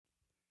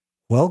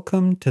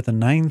Welcome to the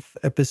 9th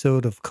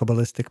episode of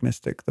Kabbalistic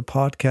Mystic, the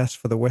podcast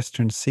for the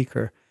Western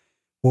seeker,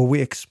 where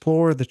we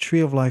explore the tree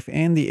of life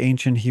and the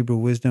ancient Hebrew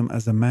wisdom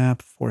as a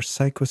map for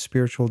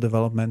psycho-spiritual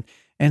development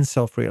and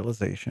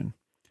self-realization.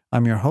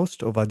 I'm your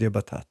host, Ovadia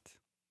Batat.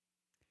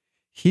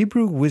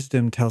 Hebrew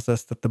wisdom tells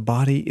us that the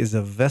body is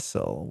a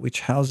vessel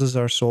which houses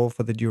our soul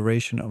for the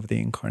duration of the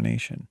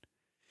incarnation.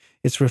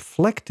 It's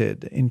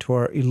reflected into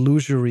our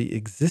illusory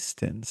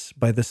existence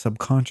by the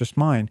subconscious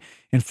mind,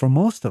 and for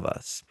most of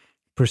us,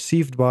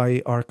 perceived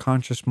by our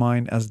conscious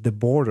mind as the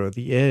border,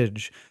 the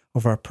edge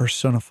of our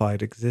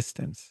personified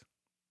existence.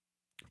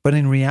 But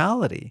in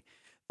reality,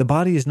 the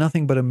body is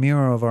nothing but a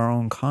mirror of our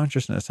own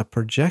consciousness, a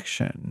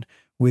projection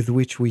with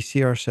which we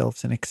see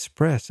ourselves and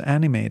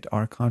animate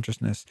our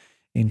consciousness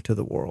into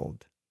the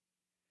world.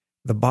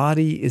 The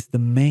body is the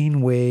main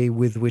way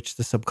with which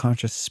the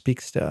subconscious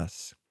speaks to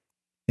us.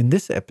 In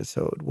this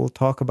episode, we'll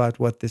talk about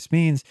what this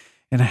means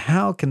and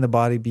how can the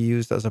body be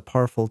used as a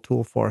powerful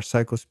tool for our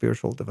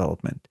psycho-spiritual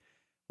development.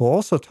 We'll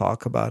also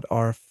talk about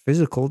our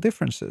physical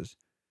differences.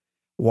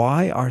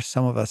 Why are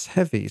some of us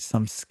heavy,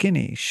 some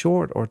skinny,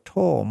 short or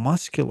tall,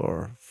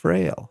 muscular,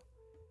 frail?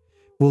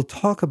 We'll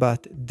talk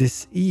about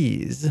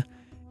dis-ease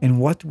and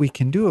what we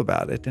can do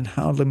about it and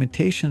how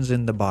limitations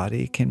in the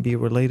body can be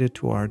related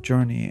to our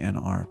journey and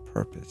our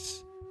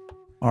purpose.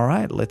 All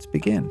right, let's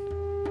begin.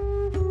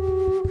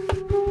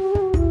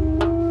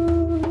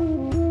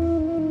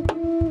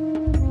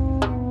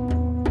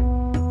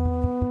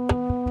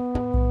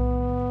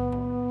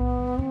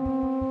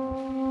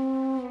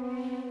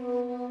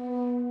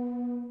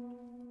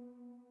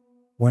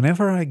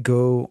 Whenever I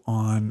go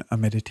on a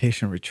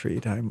meditation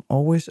retreat, I'm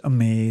always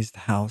amazed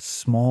how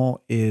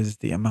small is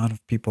the amount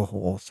of people who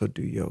also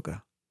do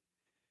yoga.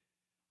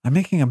 I'm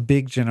making a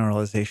big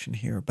generalization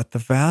here, but the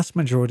vast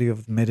majority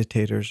of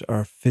meditators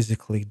are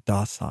physically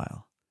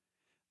docile.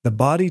 The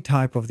body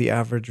type of the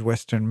average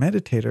Western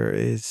meditator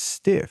is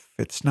stiff,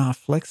 it's not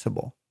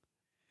flexible.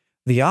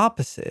 The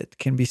opposite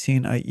can be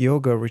seen at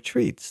yoga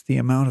retreats. The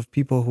amount of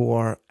people who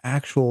are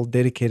actual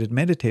dedicated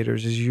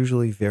meditators is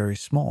usually very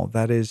small.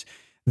 That is,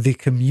 the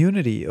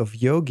community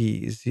of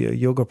yogis,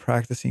 yoga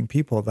practicing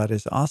people, that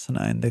is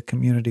asana, and the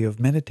community of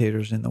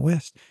meditators in the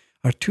West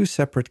are two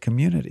separate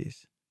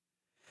communities.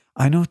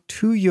 I know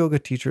two yoga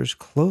teachers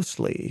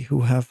closely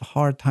who have a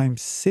hard time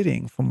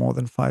sitting for more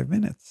than 5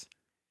 minutes.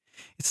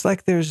 It's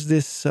like there's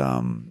this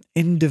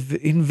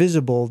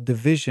invisible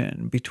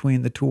division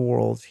between the two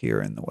worlds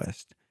here in the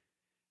West.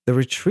 The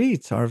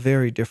retreats are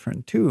very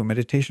different too.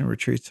 Meditation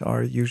retreats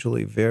are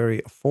usually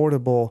very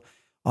affordable.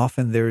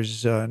 Often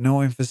there's no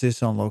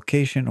emphasis on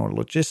location or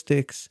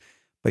logistics,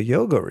 but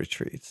yoga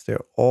retreats,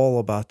 they're all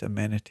about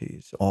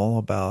amenities, all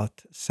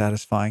about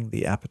satisfying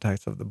the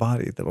appetites of the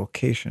body, the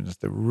locations,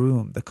 the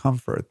room, the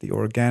comfort, the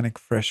organic,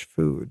 fresh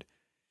food.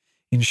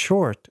 In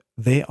short,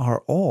 they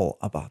are all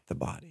about the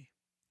body.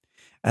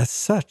 As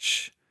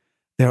such,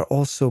 they're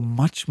also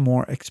much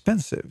more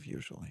expensive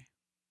usually.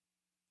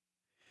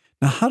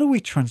 Now, how do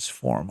we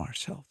transform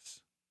ourselves?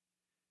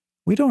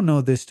 We don't know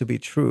this to be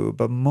true,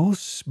 but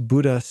most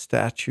Buddha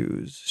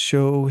statues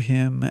show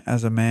him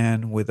as a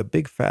man with a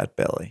big fat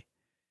belly.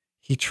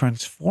 He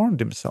transformed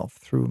himself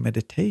through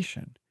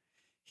meditation.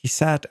 He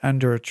sat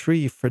under a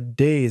tree for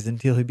days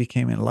until he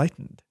became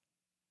enlightened.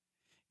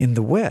 In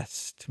the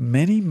West,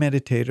 many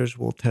meditators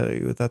will tell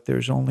you that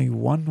there's only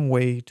one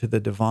way to the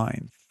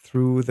divine,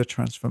 through the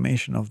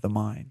transformation of the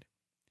mind.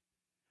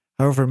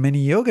 However, many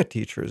yoga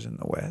teachers in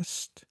the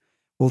West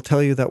will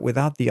tell you that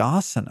without the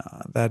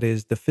asana, that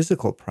is the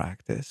physical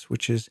practice,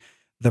 which is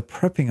the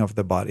prepping of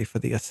the body for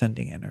the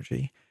ascending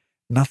energy,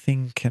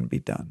 nothing can be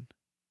done.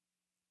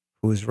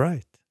 Who is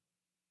right?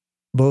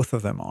 Both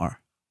of them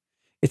are.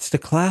 It's the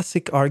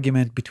classic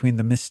argument between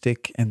the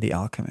mystic and the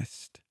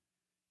alchemist.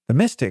 The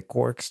mystic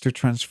works to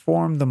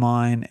transform the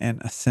mind and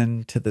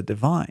ascend to the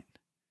divine.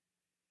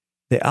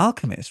 The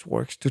alchemist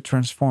works to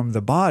transform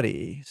the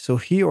body so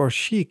he or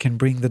she can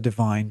bring the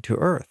divine to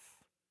earth.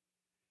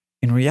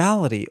 In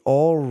reality,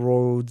 all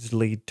roads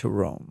lead to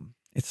Rome.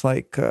 It's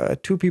like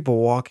two people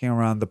walking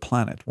around the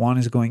planet. One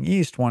is going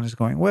east, one is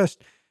going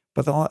west,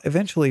 but they'll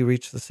eventually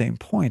reach the same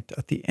point.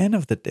 At the end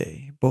of the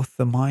day, both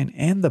the mind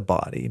and the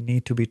body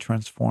need to be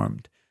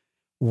transformed.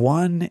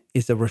 One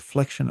is a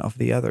reflection of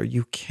the other.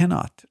 You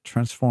cannot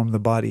transform the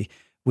body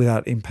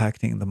without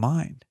impacting the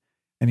mind,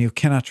 and you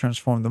cannot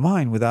transform the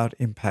mind without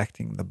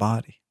impacting the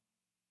body.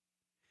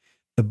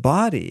 The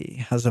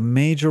body has a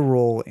major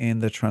role in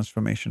the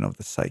transformation of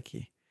the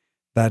psyche.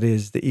 That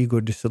is the ego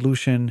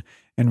dissolution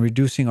and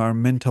reducing our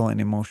mental and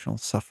emotional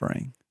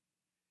suffering.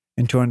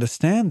 And to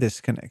understand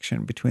this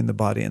connection between the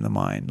body and the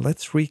mind,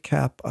 let's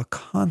recap a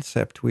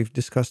concept we've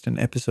discussed in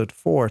episode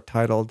 4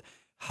 titled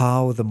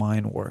How the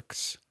Mind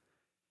Works.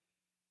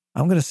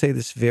 I'm going to say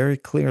this very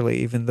clearly,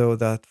 even though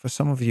that for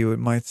some of you it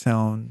might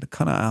sound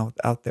kind of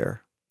out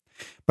there.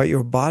 But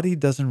your body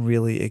doesn't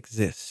really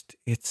exist.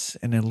 It's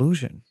an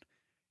illusion.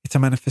 It's a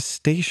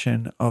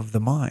manifestation of the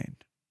mind.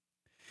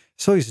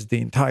 So is the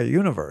entire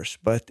universe.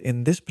 But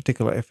in this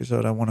particular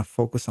episode, I want to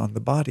focus on the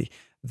body.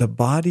 The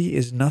body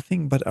is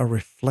nothing but a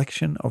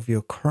reflection of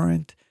your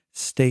current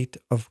state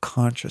of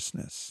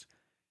consciousness,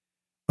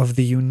 of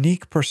the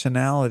unique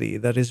personality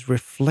that is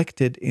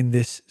reflected in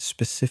this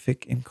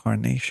specific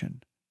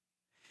incarnation.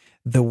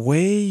 The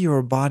way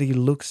your body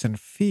looks and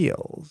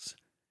feels,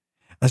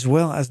 as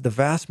well as the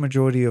vast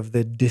majority of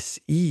the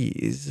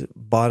dis-ease,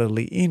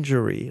 bodily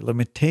injury,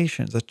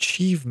 limitations,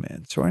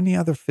 achievements, or any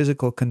other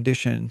physical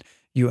condition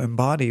you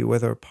embody,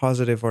 whether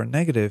positive or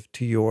negative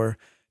to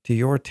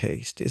your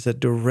taste, is a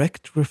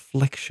direct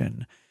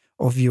reflection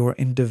of your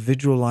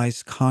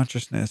individualized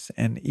consciousness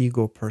and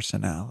ego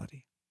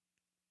personality.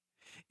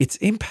 It's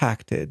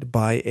impacted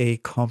by a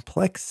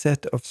complex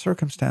set of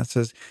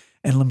circumstances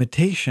and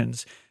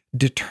limitations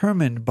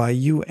determined by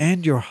you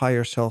and your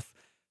higher self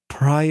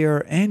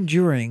prior and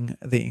during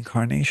the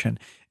incarnation,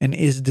 and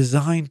is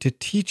designed to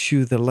teach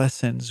you the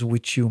lessons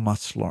which you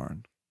must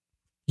learn.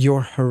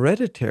 Your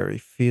hereditary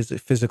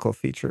physical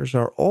features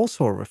are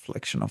also a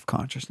reflection of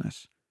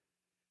consciousness,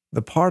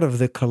 the part of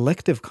the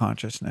collective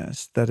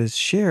consciousness that is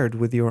shared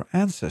with your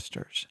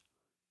ancestors.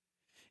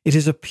 It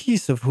is a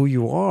piece of who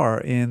you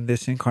are in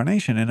this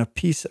incarnation and a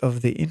piece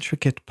of the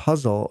intricate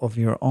puzzle of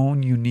your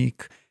own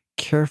unique,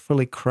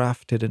 carefully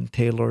crafted and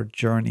tailored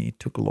journey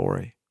to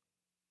glory.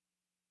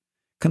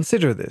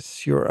 Consider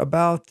this. You're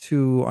about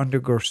to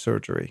undergo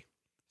surgery.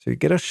 So you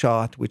get a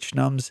shot which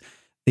numbs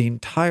the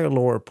entire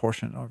lower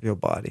portion of your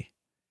body.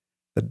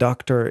 The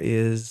doctor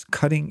is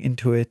cutting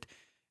into it,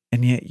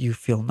 and yet you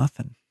feel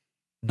nothing.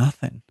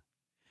 Nothing.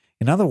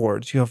 In other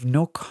words, you have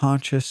no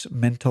conscious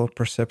mental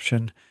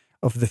perception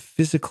of the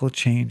physical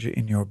change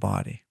in your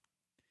body.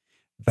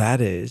 That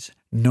is,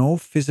 no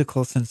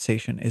physical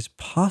sensation is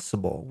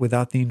possible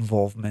without the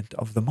involvement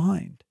of the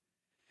mind.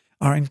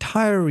 Our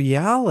entire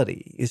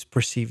reality is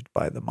perceived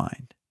by the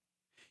mind.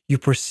 You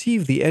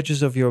perceive the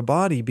edges of your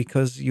body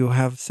because you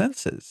have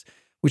senses,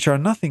 which are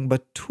nothing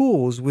but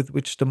tools with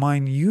which the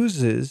mind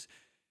uses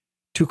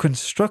to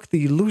construct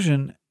the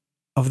illusion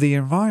of the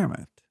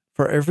environment.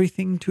 For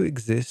everything to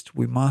exist,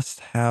 we must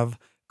have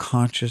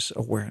conscious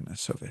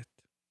awareness of it.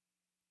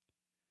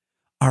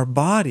 Our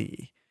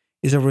body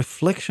is a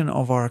reflection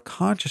of our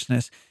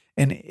consciousness,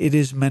 and it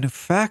is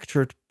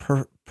manufactured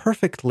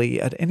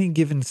perfectly at any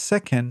given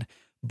second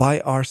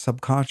by our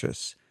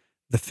subconscious,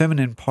 the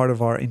feminine part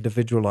of our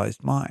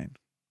individualized mind.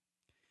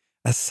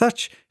 As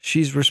such,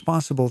 she's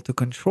responsible to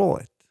control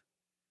it.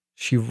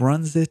 She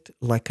runs it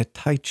like a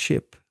tight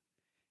ship.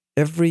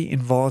 Every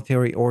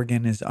involuntary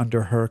organ is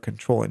under her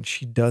control, and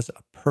she does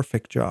a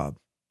perfect job.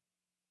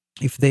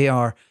 If they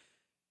are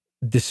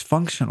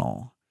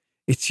dysfunctional,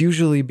 it's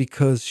usually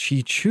because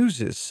she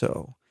chooses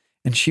so,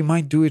 and she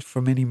might do it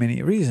for many,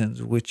 many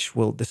reasons, which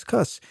we'll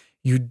discuss.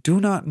 You do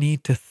not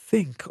need to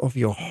think of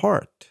your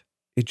heart.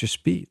 It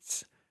just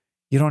beats.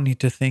 You don't need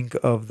to think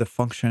of the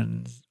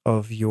functions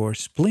of your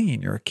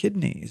spleen, your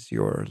kidneys,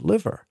 your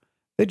liver.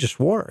 They just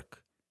work.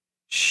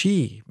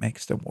 She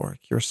makes them work,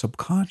 your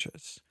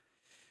subconscious,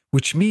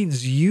 which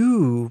means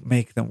you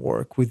make them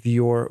work with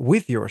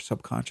your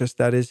subconscious,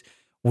 that is,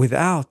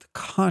 without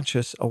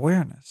conscious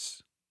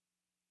awareness.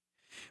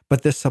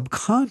 But the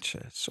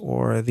subconscious,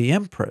 or the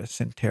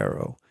Empress in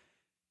tarot,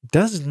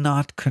 does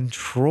not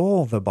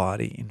control the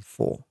body in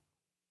full.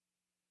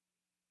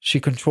 She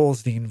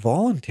controls the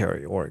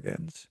involuntary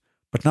organs,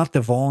 but not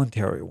the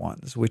voluntary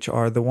ones, which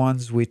are the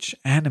ones which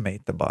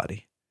animate the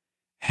body.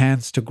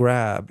 Hands to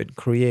grab and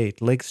create,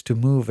 legs to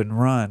move and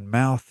run,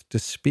 mouth to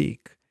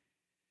speak.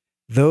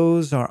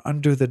 Those are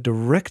under the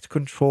direct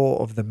control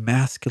of the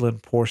masculine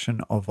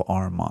portion of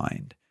our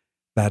mind,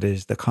 that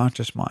is, the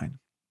conscious mind.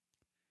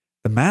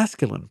 The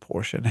masculine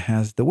portion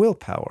has the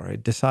willpower.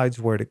 It decides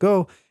where to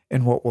go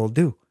and what we'll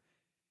do.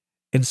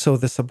 And so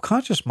the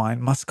subconscious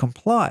mind must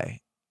comply.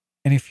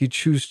 And if you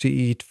choose to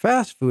eat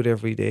fast food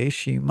every day,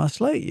 she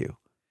must let you.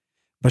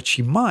 But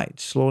she might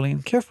slowly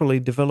and carefully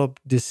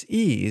develop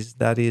dis-ease,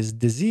 that is,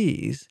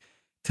 disease,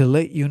 to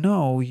let you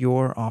know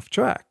you're off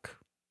track.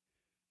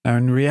 Now,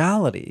 in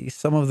reality,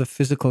 some of the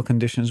physical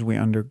conditions we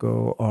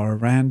undergo are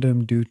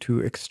random due to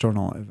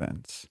external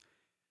events.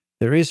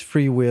 There is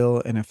free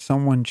will, and if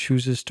someone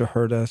chooses to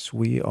hurt us,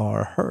 we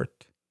are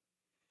hurt.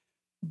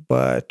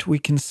 But we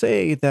can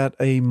say that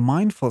a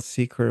mindful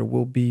seeker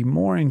will be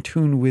more in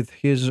tune with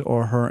his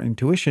or her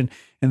intuition,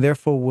 and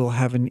therefore will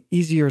have an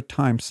easier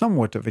time,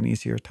 somewhat of an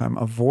easier time,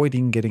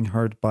 avoiding getting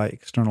hurt by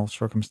external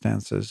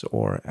circumstances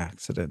or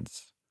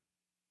accidents.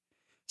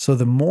 So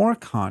the more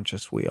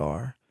conscious we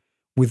are,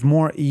 with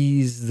more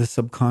ease, the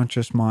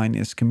subconscious mind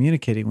is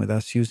communicating with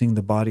us using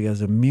the body as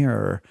a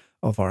mirror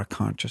of our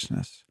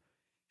consciousness.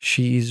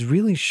 She is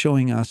really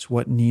showing us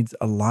what needs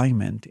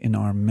alignment in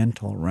our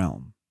mental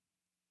realm.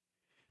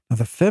 Now,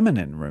 the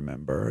feminine,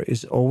 remember,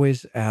 is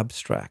always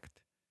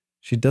abstract.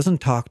 She doesn't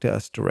talk to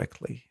us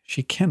directly.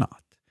 She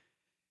cannot.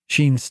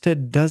 She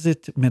instead does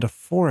it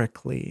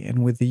metaphorically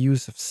and with the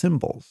use of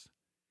symbols.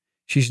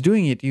 She's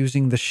doing it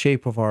using the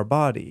shape of our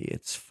body,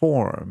 its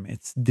form,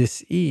 its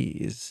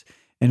dis-ease,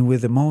 and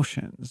with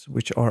emotions,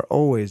 which are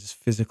always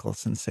physical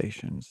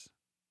sensations.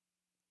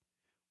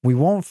 We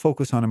won't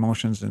focus on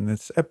emotions in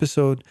this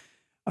episode.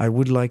 I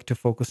would like to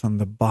focus on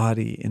the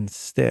body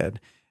instead,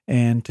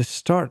 and to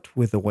start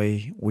with the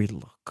way we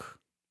look.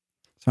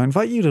 So I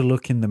invite you to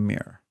look in the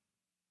mirror.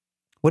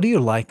 What do you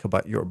like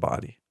about your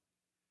body?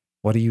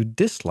 What do you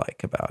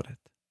dislike about it?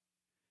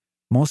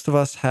 Most of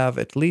us have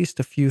at least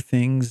a few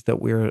things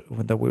that we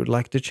would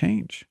like to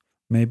change.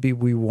 Maybe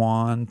we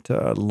want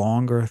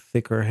longer,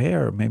 thicker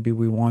hair. Maybe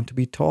we want to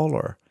be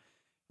taller,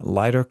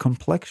 lighter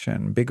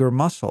complexion, bigger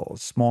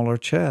muscles, smaller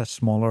chest,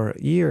 smaller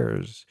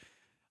ears,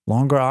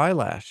 longer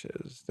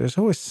eyelashes. There's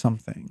always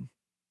something.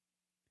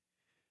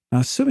 Now,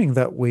 assuming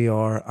that we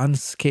are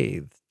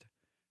unscathed,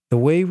 the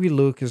way we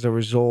look is a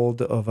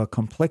result of a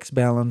complex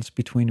balance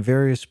between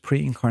various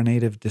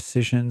pre-incarnative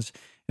decisions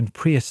and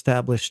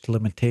pre-established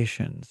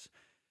limitations,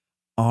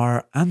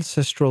 our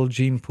ancestral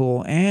gene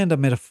pool, and a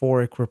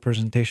metaphoric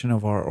representation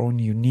of our own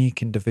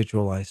unique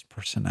individualized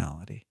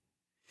personality.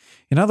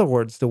 In other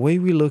words, the way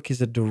we look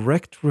is a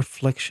direct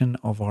reflection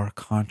of our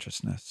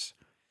consciousness,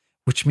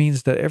 which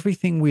means that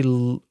everything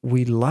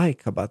we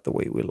like about the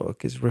way we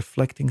look is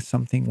reflecting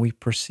something we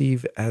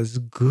perceive as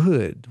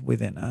good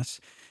within us,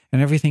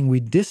 and everything we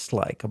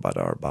dislike about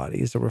our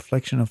body is a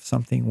reflection of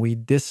something we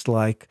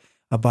dislike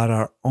about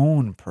our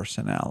own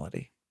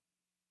personality.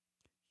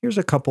 Here's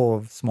a couple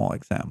of small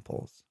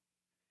examples.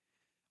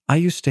 I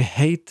used to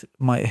hate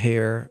the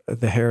hair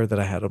that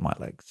I had on my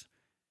legs.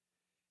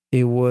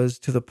 It was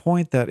to the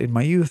point that in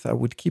my youth, I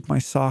would keep my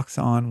socks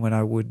on when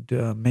I would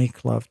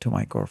make love to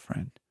my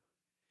girlfriend.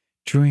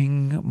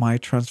 During my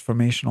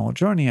transformational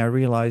journey, I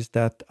realized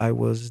that I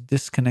was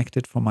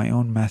disconnected from my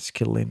own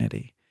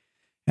masculinity.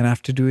 And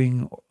after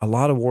doing a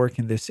lot of work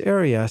in this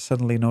area, I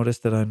suddenly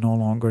noticed that I no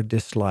longer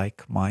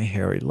dislike my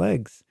hairy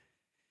legs.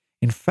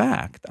 In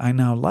fact, I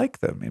now like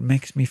them. It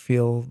makes me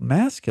feel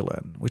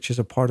masculine, which is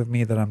a part of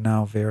me that I'm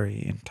now very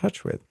in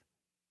touch with.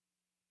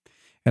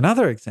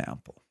 Another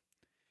example,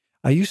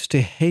 I used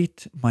to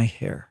hate my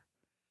hair.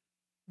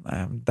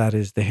 That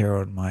is the hair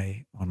on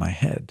my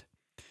head.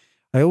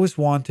 I always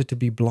wanted to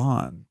be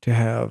blonde, to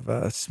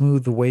have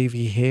smooth,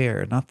 wavy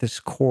hair, not this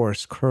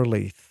coarse,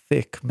 curly,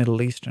 thick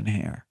Middle Eastern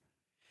hair.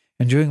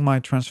 And during my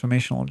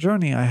transformational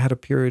journey, I had a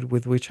period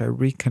with which I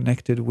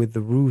reconnected with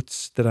the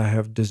roots that I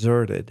have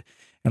deserted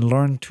and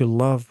learned to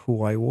love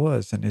who I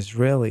was, an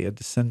Israeli, a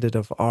descendant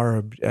of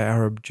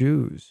Arab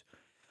Jews.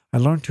 I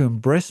learned to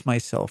embrace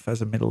myself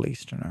as a Middle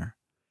Easterner.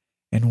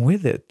 And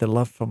with it, the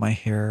love for my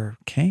hair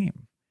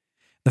came.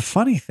 The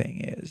funny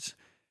thing is,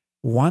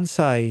 once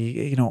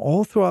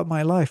all throughout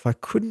my life, I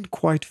couldn't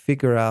quite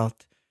figure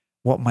out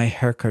what my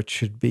haircut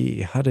should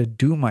be, how to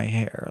do my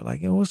hair.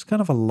 Like, it was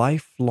kind of a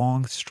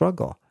lifelong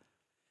struggle.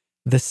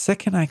 The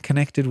second I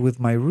connected with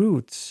my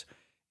roots,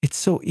 it's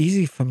so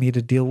easy for me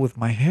to deal with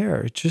my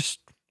hair.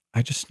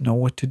 I just know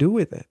what to do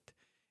with it.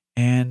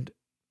 And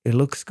it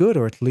looks good,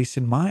 or at least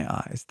in my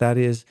eyes. That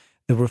is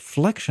the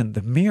reflection,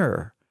 the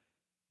mirror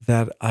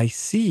that I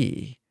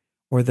see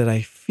or that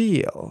I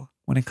feel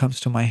when it comes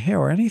to my hair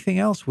or anything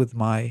else with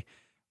my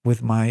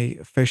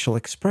facial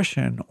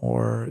expression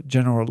or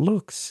general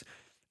looks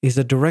is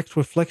a direct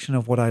reflection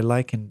of what I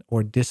like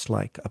or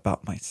dislike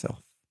about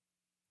myself.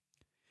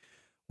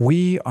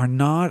 We are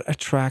not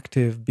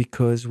attractive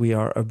because we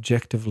are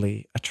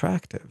objectively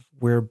attractive.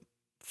 We're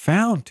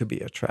found to be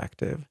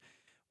attractive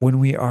when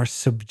we are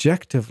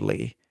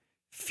subjectively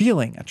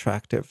feeling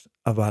attractive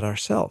about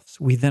ourselves.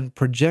 We then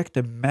project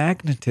a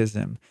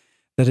magnetism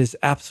that is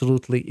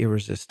absolutely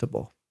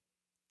irresistible.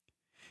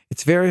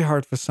 It's very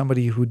hard for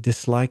somebody who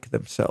dislikes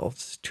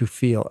themselves to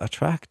feel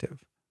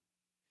attractive.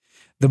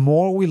 The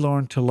more we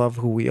learn to love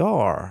who we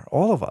are,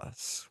 all of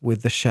us,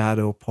 with the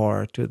shadow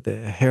part, with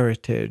the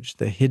heritage,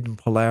 the hidden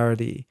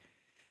polarity,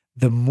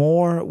 the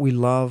more we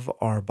love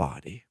our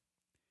body.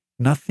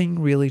 Nothing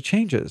really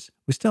changes.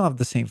 We still have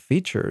the same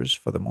features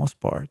for the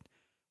most part.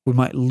 We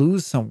might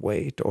lose some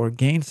weight or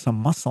gain some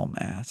muscle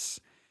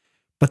mass,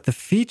 but the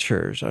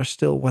features are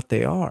still what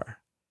they are.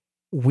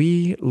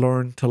 We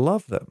learn to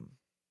love them.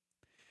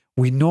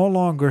 We no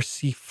longer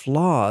see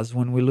flaws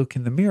when we look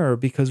in the mirror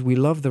because we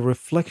love the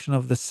reflection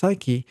of the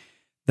psyche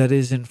that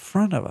is in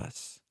front of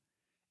us.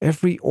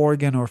 Every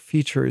organ or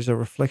feature is a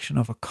reflection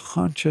of a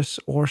conscious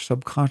or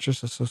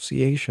subconscious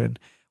association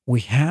we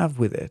have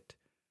with it,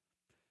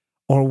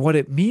 or what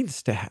it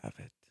means to have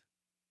it.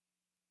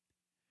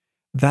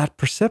 That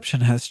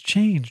perception has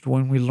changed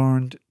when we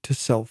learned to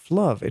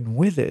self-love, and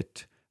with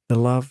it, the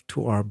love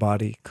to our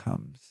body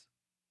comes.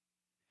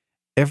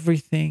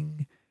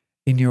 Everything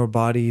in your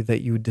body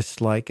that you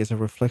dislike is a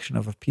reflection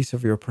of a piece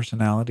of your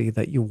personality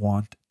that you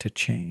want to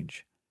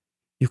change.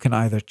 You can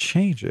either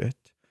change it,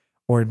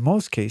 or in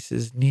most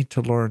cases, need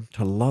to learn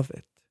to love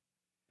it.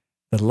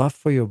 The love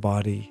for your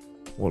body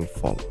will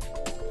follow.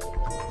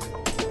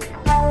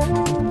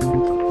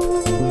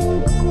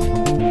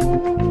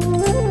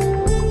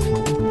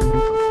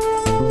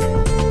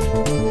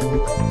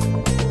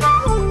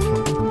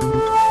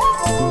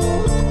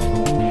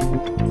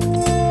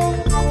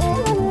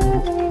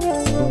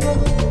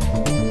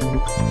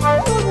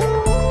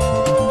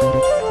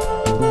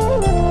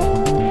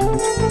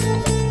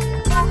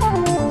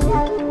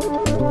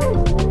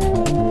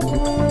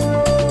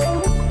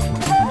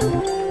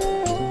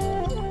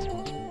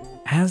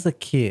 as a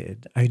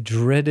kid, I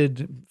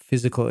dreaded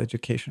physical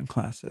education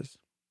classes.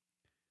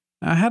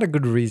 I had a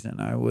good reason.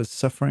 I was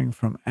suffering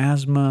from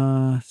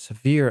asthma,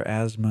 severe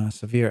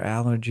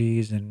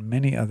allergies, and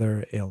many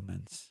other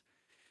ailments.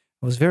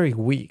 I was very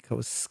weak. I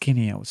was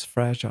skinny. I was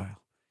fragile.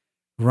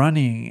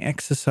 Running,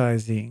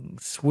 exercising,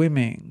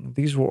 swimming,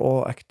 these were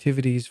all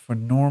activities for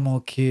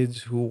normal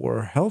kids who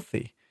were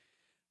healthy.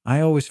 I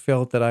always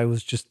felt that I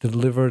was just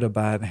delivered a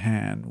bad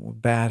hand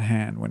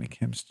when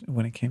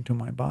it came to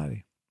my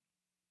body.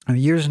 And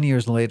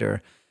years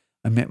later,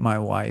 I met my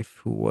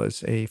wife, who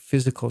was a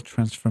physical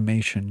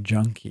transformation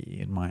junkie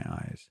in my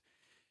eyes.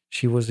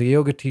 She was a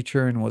yoga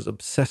teacher and was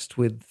obsessed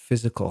with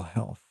physical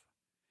health.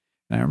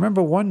 And I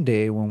remember one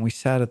day when we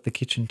sat at the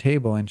kitchen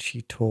table and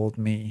she told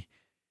me,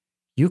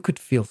 "You could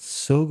feel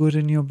so good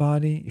in your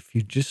body if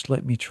you just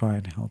let me try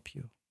and help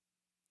you."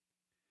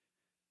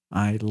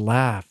 I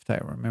laughed.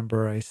 I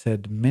remember I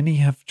said, "Many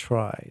have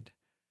tried."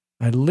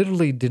 I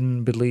literally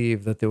didn't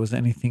believe that there was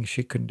anything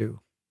she could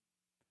do.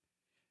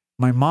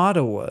 My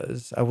motto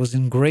was, I was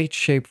in great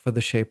shape for the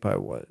shape I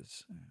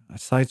was.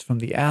 Aside from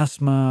the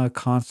asthma,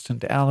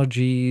 constant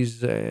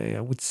allergies,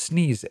 I would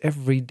sneeze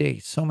every day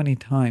so many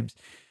times.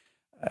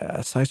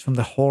 Aside from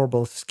the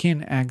horrible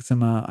skin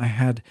eczema, I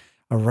had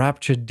a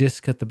ruptured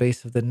disc at the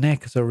base of the neck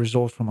as a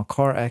result from a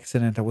car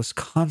accident. I was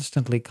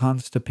constantly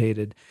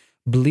constipated,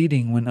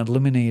 bleeding when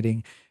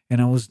eliminating,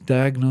 and I was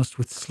diagnosed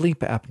with sleep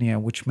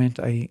apnea, which meant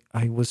I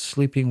was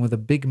sleeping with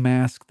a big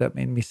mask that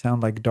made me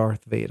sound like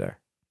Darth Vader.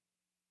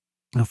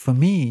 Now, for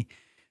me,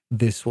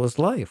 this was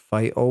life.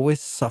 I always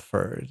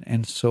suffered,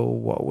 and so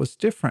what was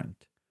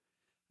different?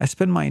 I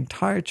spent my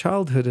entire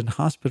childhood in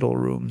hospital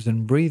rooms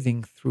and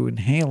breathing through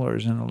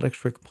inhalers and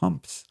electric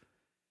pumps.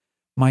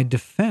 My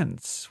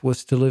defense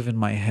was to live in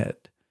my head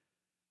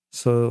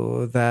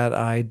so that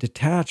I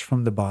detach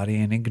from the body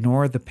and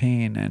ignore the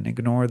pain and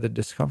ignore the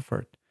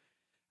discomfort.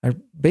 I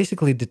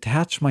basically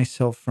detached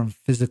myself from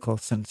physical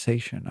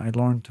sensation. I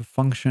learned to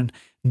function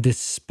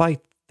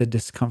despite the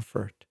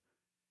discomfort.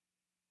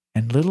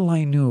 And little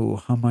I knew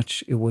how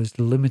much it was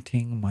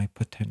limiting my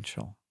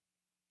potential.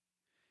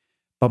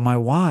 But my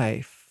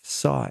wife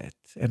saw it.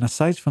 And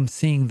aside from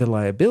seeing the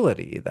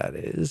liability, that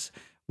is,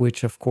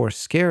 which of course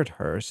scared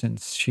her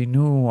since she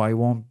knew I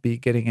won't be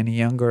getting any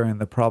younger and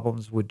the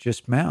problems would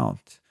just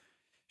mount,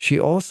 she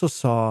also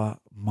saw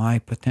my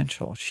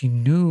potential. She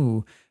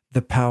knew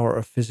the power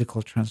of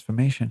physical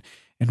transformation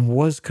and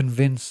was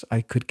convinced I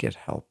could get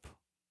help.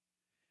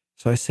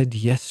 So I said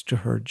yes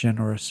to her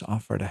generous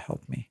offer to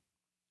help me.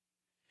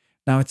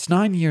 Now it's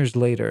 9 years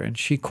later, and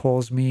she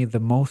calls me the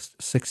most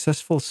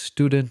successful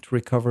student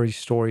recovery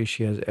story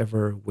she has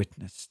ever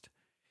witnessed.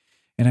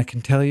 And I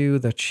can tell you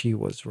that she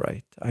was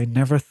right. I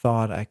never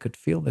thought I could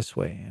feel this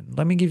way. And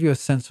let me give you a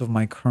sense of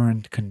my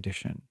current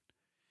condition.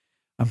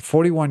 I'm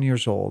 41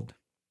 years old.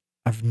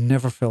 I've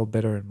never felt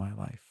better in my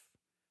life.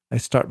 I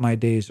start my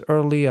days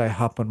early. I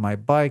hop on my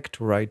bike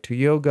to ride to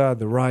yoga.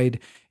 The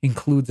ride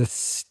includes a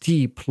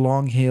steep,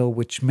 long hill,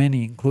 which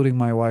many, including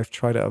my wife,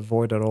 try to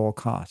avoid at all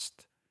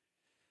costs.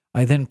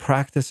 I then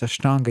practice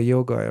Ashtanga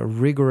yoga, a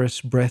rigorous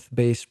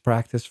breath-based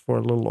practice for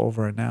a little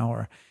over an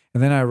hour.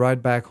 And then I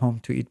ride back home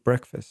to eat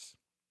breakfast.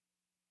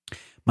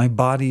 My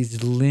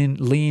body's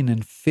lean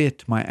and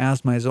fit. My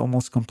asthma is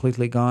almost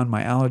completely gone.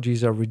 My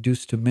allergies are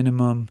reduced to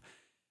minimum.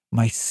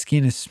 My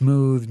skin is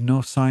smooth,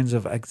 no signs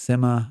of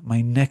eczema.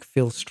 My neck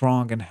feels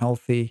strong and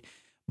healthy.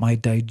 My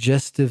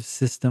digestive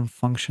system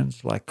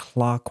functions like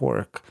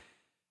clockwork.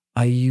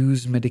 I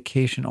use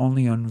medication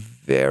only on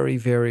very,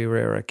 very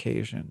rare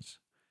occasions.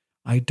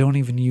 I don't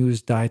even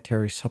use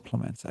dietary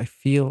supplements. I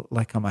feel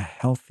like I'm a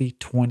healthy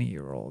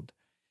 20-year-old.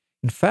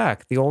 In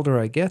fact, the older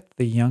I get,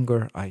 the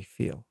younger I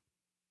feel.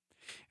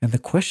 And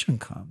the question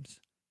comes,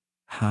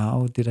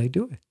 how did I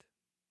do it?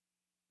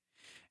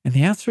 And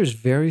the answer is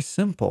very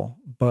simple,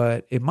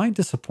 but it might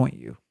disappoint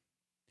you.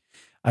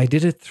 I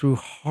did it through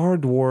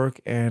hard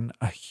work and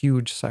a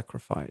huge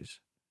sacrifice.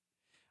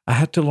 I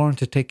had to learn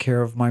to take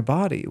care of my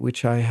body,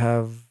 which I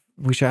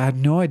had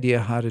no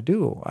idea how to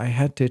do. I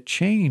had to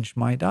change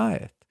my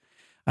diet.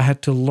 I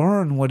had to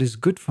learn what is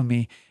good for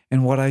me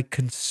and what I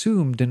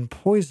consumed and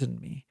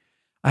poisoned me.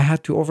 I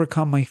had to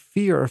overcome my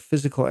fear of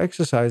physical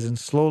exercise and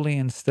slowly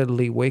and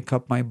steadily wake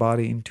up my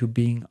body into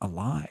being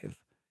alive.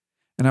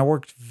 And I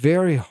worked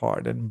very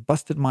hard and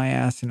busted my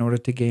ass in order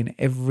to gain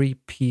every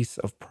piece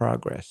of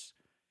progress.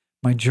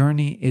 My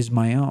journey is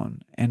my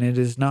own, and it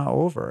is not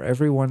over.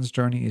 Everyone's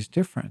journey is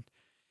different.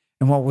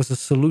 And what was a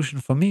solution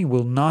for me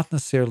will not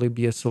necessarily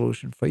be a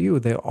solution for you.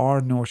 There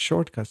are no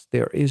shortcuts.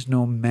 There is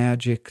no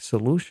magic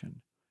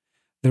solution.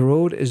 The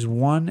road is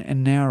one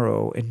and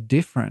narrow and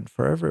different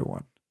for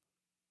everyone.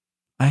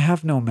 I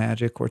have no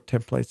magic or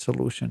template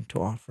solution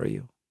to offer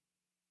you.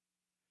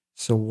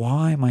 So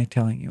why am I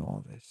telling you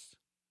all this?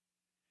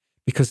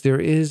 Because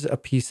there is a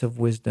piece of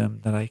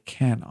wisdom that I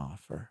can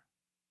offer.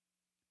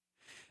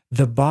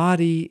 The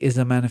body is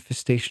a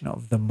manifestation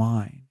of the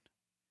mind.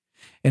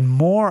 And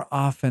more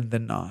often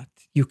than not,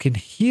 you can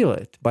heal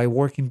it by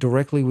working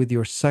directly with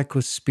your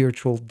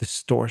psycho-spiritual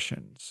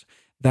distortions,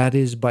 That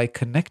is, by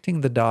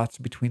connecting the dots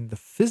between the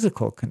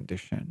physical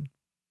condition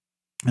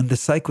and the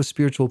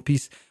psychospiritual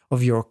piece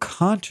of your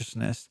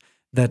consciousness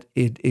that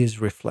it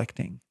is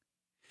reflecting.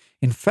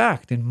 In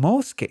fact, in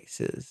most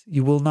cases,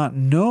 you will not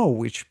know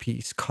which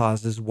piece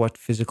causes what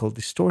physical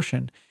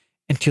distortion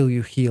until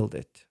you healed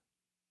it.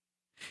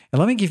 And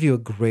let me give you a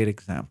great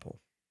example.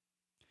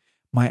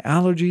 My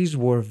allergies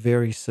were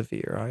very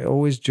severe. I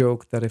always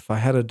joke that if I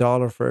had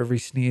 $1 for every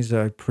sneeze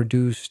I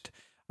produced,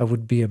 I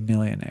would be a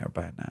millionaire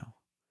by now.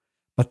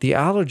 But the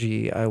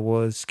allergy I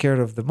was scared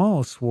of the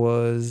most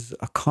was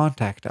a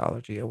contact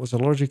allergy. I was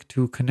allergic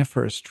to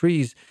coniferous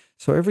trees,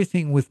 so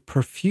everything with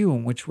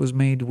perfume, which was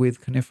made with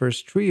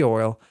coniferous tree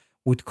oil,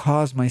 would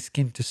cause my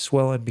skin to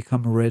swell and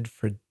become red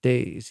for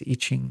days,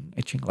 itching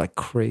like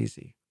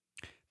crazy.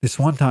 This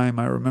one time,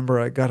 I remember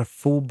I got a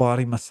full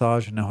body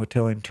massage in a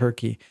hotel in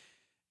Turkey,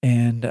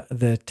 and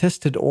the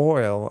tested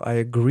oil I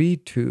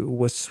agreed to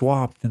was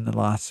swapped in the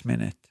last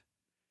minute.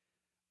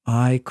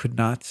 I could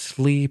not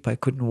sleep. I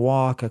couldn't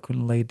walk. I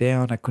couldn't lay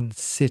down. I couldn't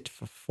sit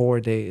for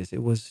 4 days.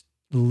 It was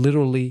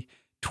literally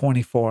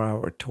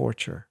 24-hour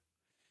torture.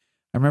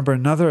 I remember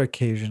another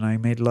occasion I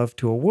made love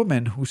to a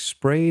woman who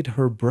sprayed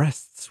her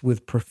breasts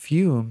with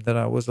perfume that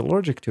I was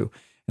allergic to.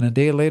 And a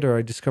day later,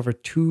 I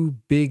discovered 2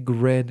 big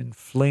red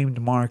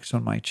inflamed marks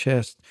on my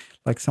chest,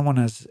 like someone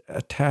has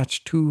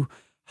attached 2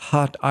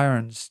 hot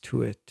irons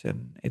to it,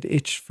 and it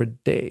itched for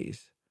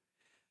days.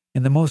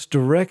 And the most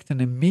direct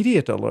and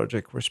immediate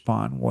allergic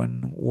response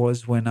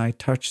was when I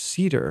touched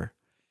cedar,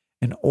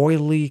 an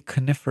oily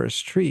coniferous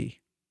tree.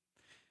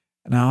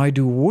 Now I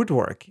do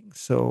woodworking,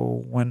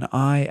 so when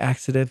I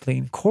accidentally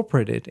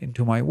incorporated it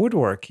into my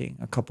woodworking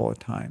a couple of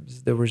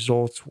times, the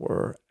results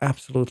were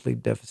absolutely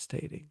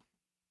devastating.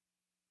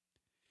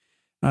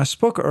 Now, I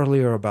spoke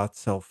earlier about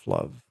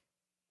self-love,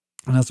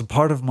 and as a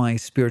part of my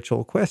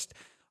spiritual quest,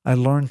 I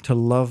learned to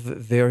love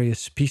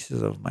various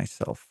pieces of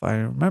myself. I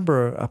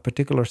remember a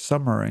particular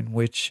summer in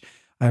which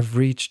I've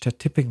reached a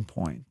tipping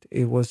point.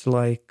 It was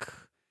like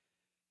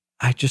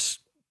I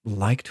just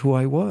liked who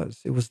I was.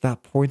 It was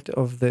that point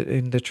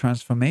in the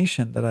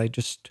transformation that I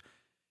just,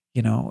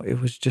 it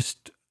was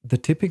just the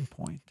tipping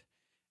point.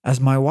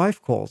 As my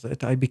wife calls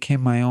it, I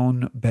became my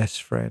own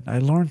best friend. I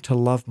learned to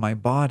love my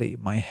body,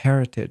 my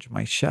heritage,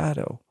 my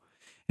shadow.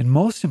 And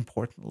most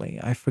importantly,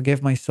 I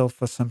forgave myself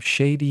for some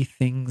shady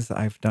things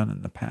I've done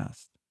in the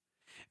past.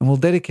 And we'll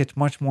dedicate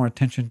much more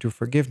attention to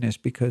forgiveness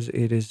because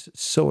it is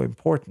so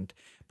important.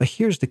 But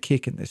here's the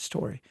kick in this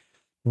story.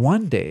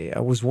 One day, I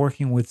was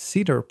working with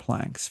cedar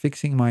planks,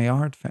 fixing my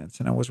yard fence,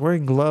 and I was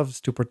wearing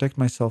gloves to protect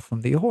myself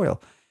from the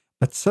oil.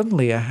 But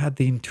suddenly, I had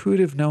the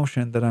intuitive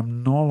notion that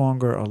I'm no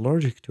longer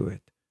allergic to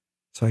it.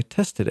 So I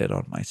tested it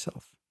on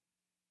myself.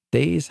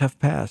 Days have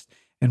passed,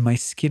 and my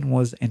skin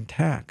was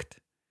intact.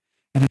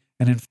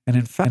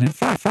 In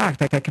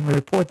fact, I can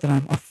report that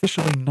I'm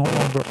officially no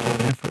longer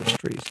allergic to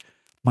trees.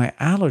 My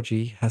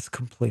allergy has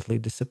completely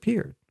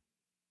disappeared.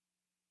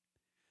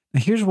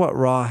 Now, here's what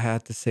Ra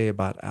had to say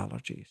about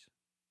allergies.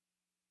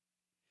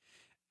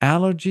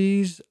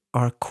 Allergies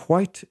are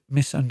quite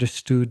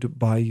misunderstood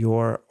by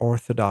your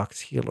orthodox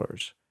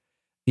healers.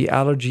 The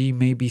allergy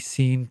may be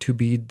seen to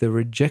be the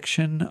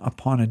rejection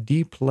upon a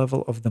deep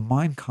level of the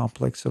mind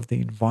complex of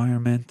the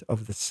environment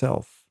of the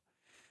self.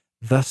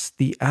 Thus,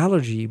 the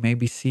allergy may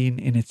be seen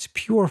in its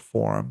pure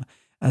form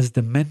as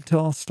the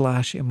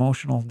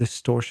mental/emotional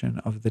distortion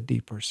of the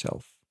deeper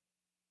self.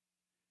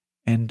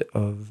 End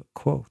of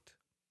quote.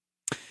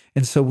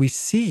 And so we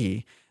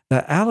see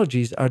that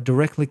allergies are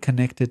directly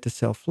connected to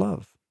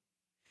self-love.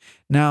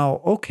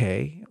 Now,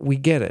 okay, we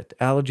get it.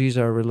 Allergies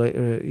are,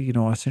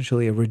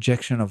 essentially a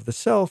rejection of the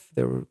self.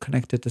 They're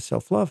connected to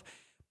self-love.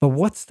 But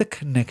what's the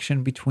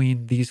connection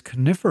between these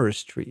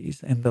coniferous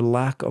trees and the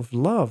lack of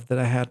love that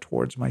I had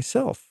towards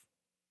myself?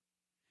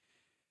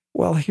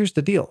 Well, here's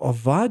the deal.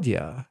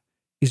 Ovadia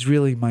is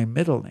really my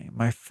middle name.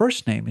 My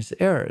first name is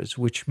Erez,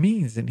 which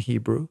means in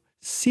Hebrew,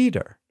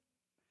 cedar.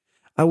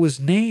 I was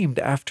named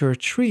after a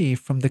tree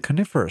from the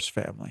coniferous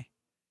family.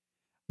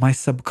 My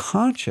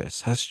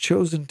subconscious has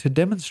chosen to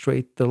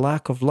demonstrate the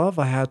lack of love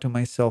I had to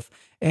myself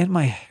and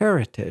my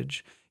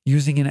heritage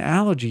using an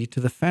analogy to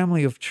the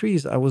family of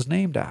trees I was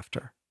named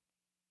after.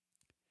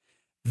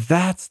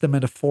 That's the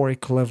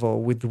metaphoric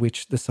level with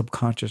which the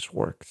subconscious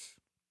works.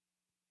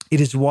 It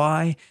is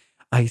why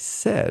I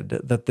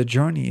said that the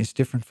journey is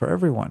different for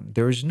everyone.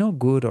 There is no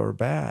good or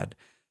bad.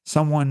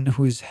 Someone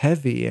who is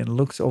heavy and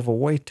looks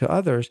overweight to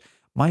others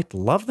might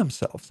love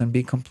themselves and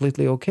be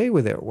completely okay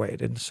with their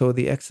weight. And so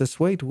the excess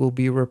weight will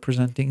be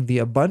representing the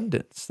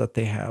abundance that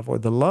they have or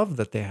the love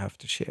that they have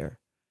to share.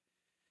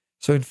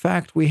 So in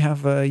fact, we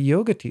have a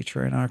yoga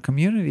teacher in our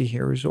community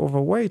here who's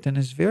overweight and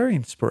is very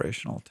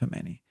inspirational to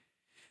many.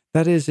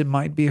 That is, it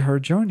might be her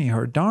journey,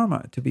 her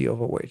dharma to be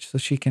overweight, so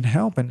she can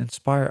help and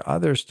inspire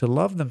others to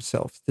love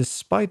themselves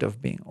despite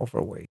of being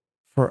overweight.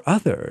 For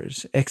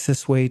others,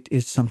 excess weight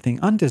is something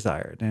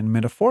undesired and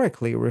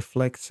metaphorically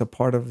reflects a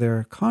part of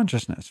their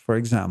consciousness. For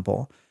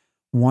example,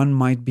 one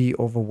might be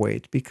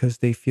overweight because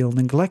they feel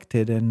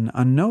neglected and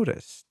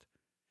unnoticed.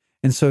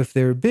 And so if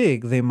they're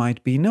big, they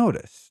might be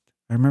noticed,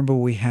 I remember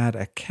we had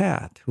a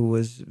cat who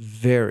was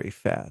very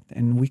fat,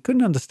 and we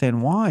couldn't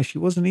understand why. She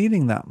wasn't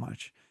eating that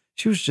much.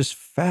 She was just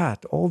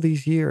fat all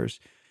these years.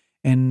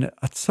 And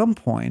at some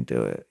point,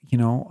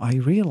 I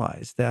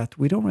realized that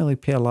we don't really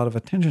pay a lot of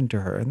attention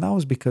to her. And that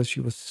was because she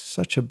was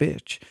such a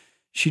bitch.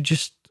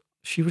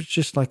 She was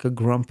just like a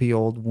grumpy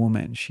old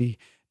woman. She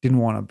didn't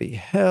want to be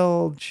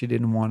held. She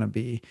didn't want to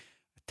be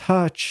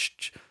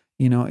touched.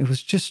 It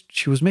was just,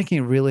 she was making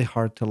it really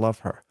hard to love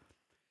her.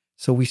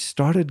 So we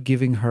started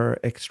giving her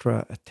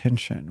extra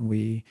attention.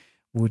 We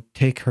would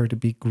take her to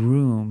be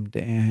groomed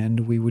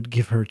and we would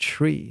give her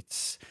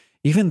treats.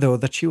 Even though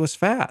that she was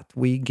fat,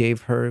 we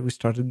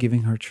started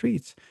giving her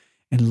treats.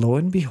 And lo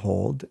and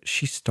behold,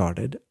 she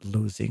started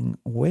losing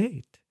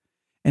weight.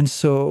 And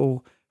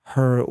so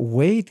her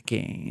weight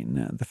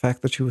gain, the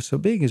fact that she was so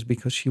big, is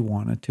because she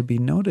wanted to be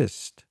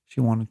noticed. She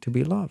wanted to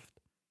be loved.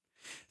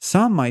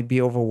 Some might be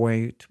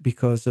overweight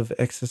because of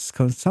excess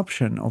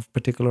consumption of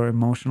particular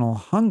emotional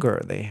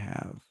hunger they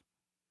have.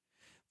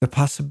 The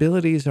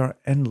possibilities are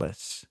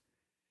endless.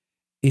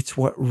 It's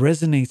what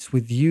resonates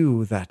with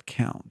you that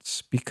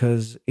counts,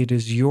 because it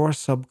is your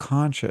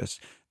subconscious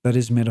that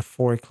is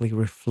metaphorically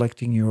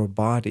reflecting your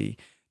body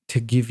to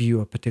give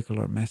you a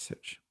particular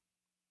message.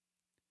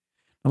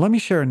 Now, let me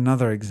share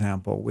another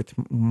example which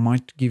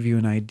might give you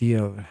an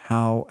idea of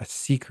how a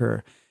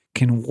seeker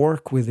can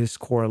work with this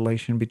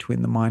correlation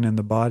between the mind and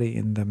the body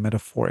in the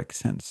metaphoric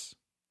sense.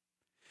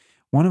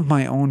 One of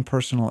my own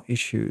personal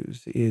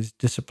issues is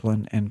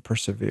discipline and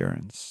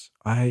perseverance.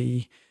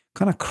 I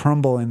kind of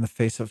crumble in the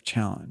face of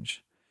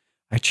challenge.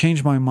 I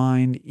change my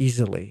mind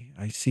easily.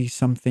 I see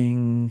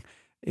something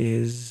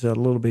is a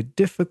little bit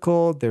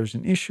difficult, there's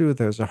an issue,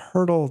 there's a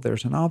hurdle,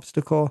 there's an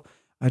obstacle.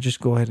 I just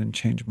go ahead and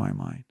change my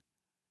mind.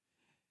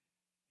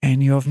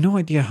 And you have no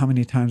idea how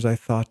many times I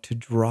thought to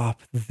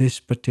drop this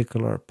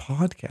particular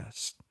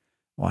podcast.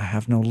 Well, I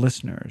have no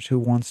listeners. Who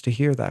wants to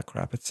hear that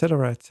crap,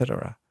 etc.,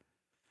 etc.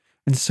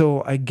 And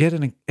so I get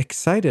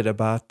excited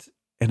about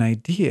an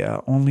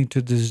idea only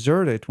to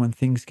desert it when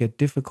things get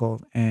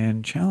difficult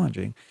and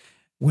challenging,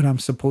 when I'm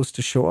supposed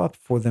to show up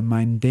for the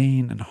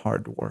mundane and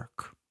hard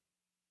work.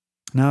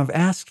 Now, I've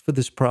asked for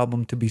this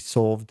problem to be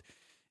solved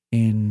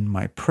in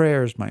my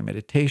prayers, my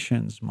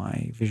meditations,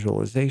 my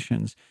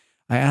visualizations.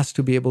 I ask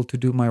to be able to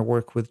do my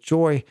work with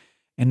joy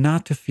and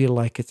not to feel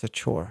like it's a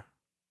chore.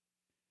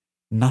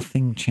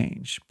 Nothing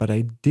changed, but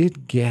I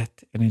did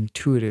get an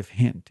intuitive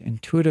hint.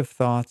 Intuitive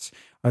thoughts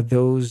are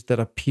those that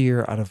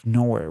appear out of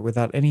nowhere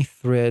without any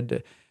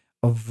thread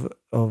of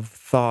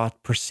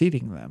thought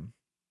preceding them.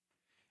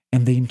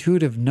 And the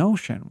intuitive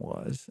notion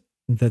was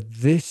that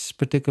this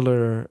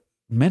particular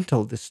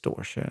mental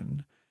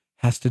distortion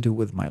has to do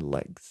with my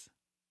legs.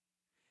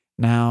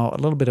 Now, a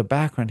little bit of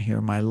background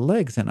here. My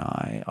legs and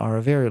I are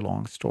a very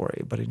long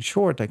story, but in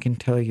short, I can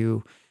tell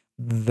you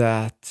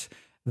that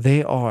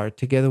they are,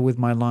 together with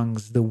my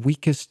lungs, the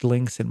weakest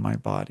links in my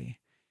body.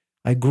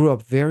 I grew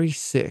up very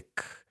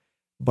sick,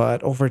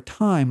 but over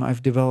time,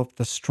 I've developed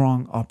a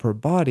strong upper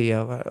body,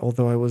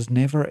 although I was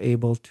never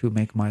able to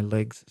make my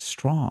legs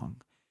strong.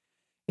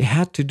 It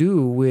had to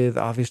do with,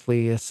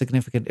 obviously, a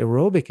significant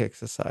aerobic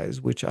exercise,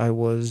 which I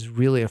was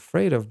really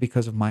afraid of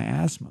because of my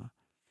asthma.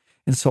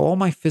 And so all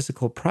my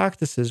physical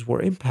practices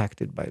were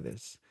impacted by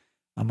this.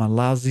 I'm a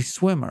lousy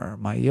swimmer.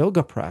 My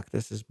yoga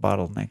practice is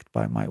bottlenecked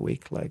by my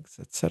weak legs,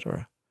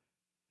 etc.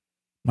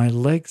 My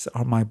legs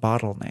are my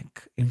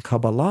bottleneck. In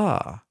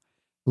Kabbalah,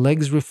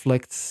 legs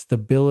reflect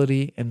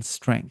stability and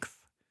strength.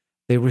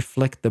 They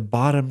reflect the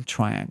bottom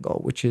triangle,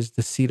 which is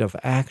the seat of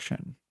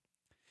action.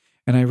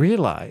 And I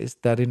realized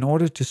that in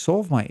order to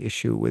solve my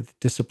issue with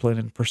discipline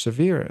and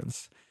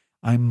perseverance,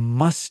 I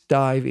must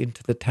dive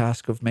into the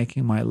task of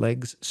making my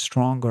legs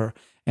stronger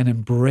and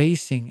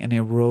embracing an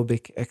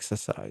aerobic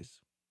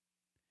exercise.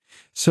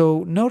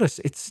 So notice,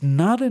 it's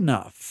not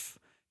enough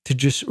to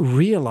just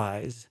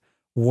realize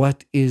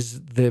what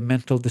is the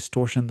mental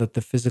distortion that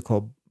the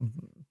physical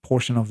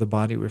portion of the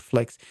body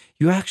reflects.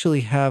 You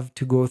actually have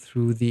to go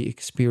through the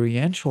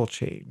experiential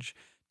change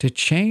to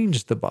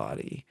change the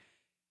body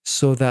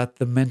so that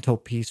the mental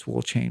piece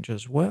will change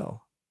as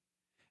well.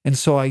 And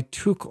so I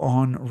took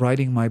on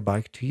riding my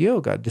bike to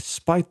yoga,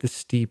 despite the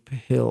steep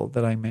hill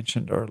that I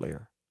mentioned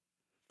earlier.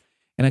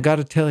 And I got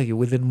to tell you,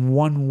 within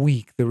 1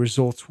 week, the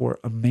results were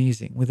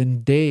amazing.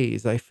 Within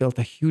days, I felt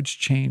a huge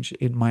change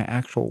in my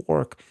actual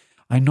work.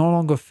 I no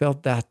longer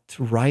felt that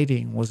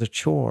riding was a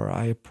chore.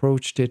 I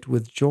approached it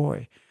with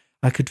joy.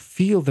 I could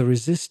feel the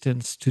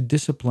resistance to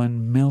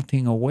discipline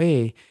melting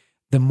away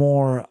the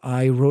more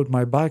I rode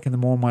my bike and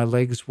the more my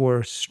legs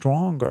were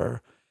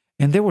stronger.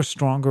 And they were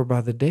stronger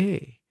by the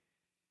day.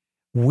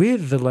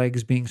 With the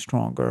legs being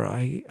stronger,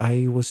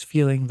 I was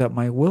feeling that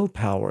my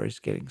willpower is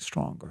getting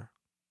stronger.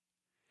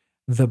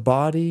 The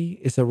body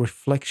is a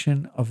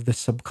reflection of the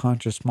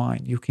subconscious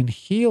mind. You can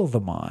heal the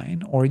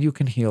mind or you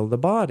can heal the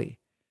body.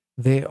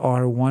 They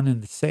are one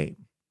and the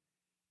same.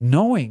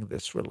 Knowing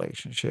this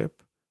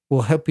relationship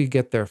will help you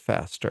get there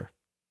faster.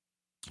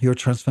 Your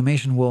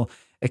transformation will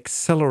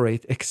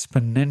accelerate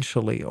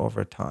exponentially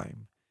over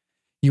time.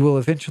 You will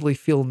eventually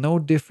feel no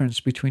difference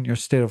between your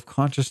state of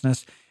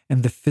consciousness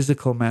and the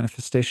physical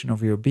manifestation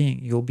of your being.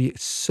 You'll be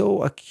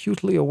so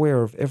acutely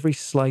aware of every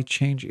slight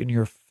change in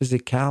your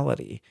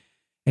physicality,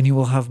 and you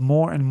will have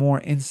more and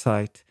more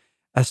insight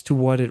as to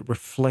what it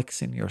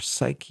reflects in your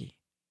psyche.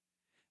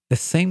 The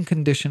same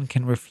condition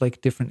can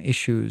reflect different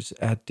issues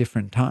at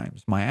different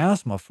times. My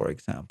asthma, for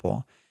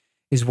example,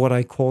 is what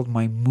I called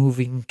my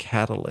moving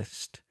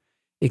catalyst.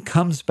 It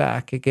comes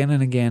back again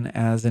and again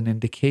as an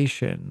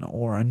indication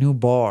or a new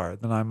bar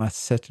that I must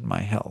set in my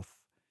health.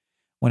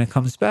 When it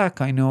comes back,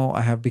 I know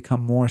I have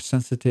become more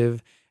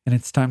sensitive and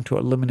it's time to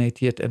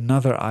eliminate yet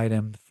another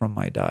item from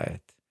my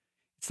diet.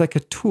 It's like a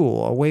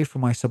tool, a way for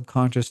my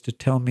subconscious to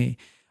tell me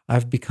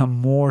I've become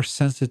more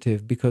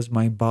sensitive because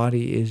my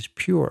body is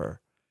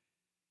pure.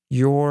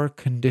 Your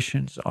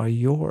conditions are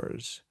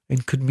yours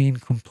and could mean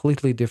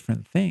completely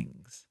different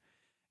things.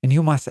 And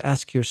you must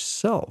ask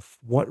yourself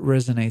what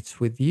resonates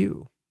with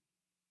you.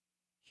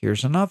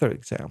 Here's another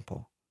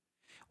example.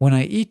 When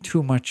I eat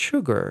too much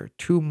sugar,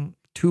 too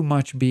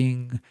much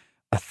being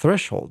a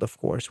threshold, of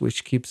course,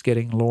 which keeps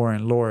getting lower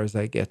and lower as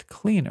I get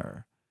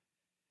cleaner,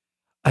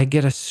 I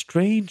get a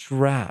strange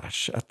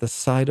rash at the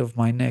side of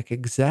my neck,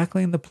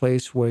 exactly in the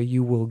place where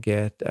you will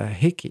get a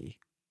hickey.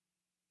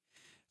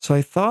 So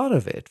I thought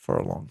of it for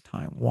a long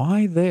time.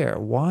 Why there?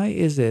 Why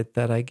is it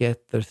that I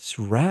get this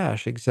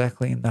rash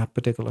exactly in that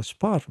particular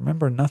spot?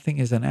 Remember, nothing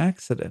is an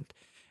accident.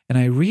 And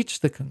I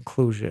reached the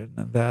conclusion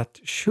that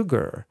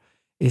sugar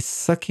is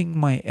sucking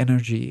my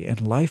energy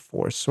and life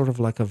force, sort of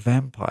like a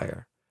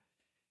vampire.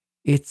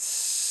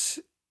 It's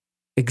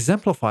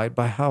exemplified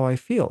by how I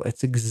feel.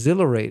 It's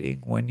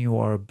exhilarating when you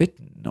are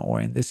bitten,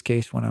 or in this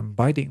case, when I'm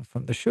biting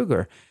from the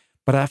sugar.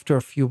 But after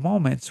a few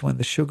moments, when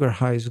the sugar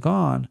high is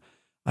gone,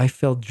 I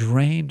felt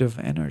drained of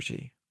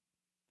energy.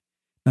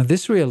 Now,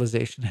 this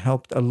realization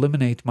helped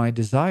eliminate my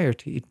desire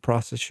to eat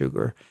processed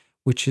sugar,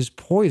 which is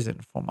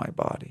poison for my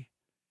body.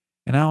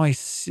 And now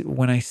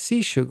when I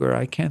see sugar,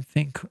 I can't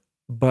think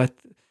but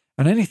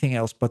on anything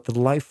else but the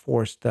life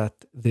force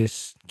that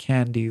this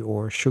candy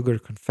or sugar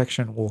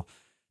confection will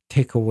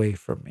take away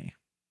from me.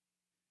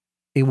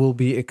 It will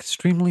be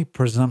extremely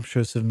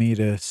presumptuous of me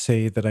to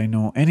say that I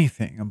know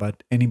anything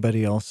about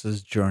anybody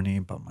else's journey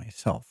but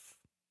myself,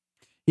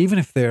 even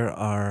if they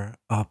are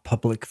a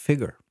public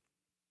figure.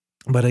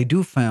 But I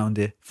do find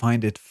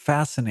it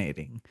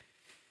fascinating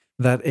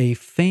that a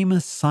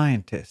famous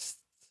scientist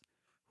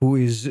who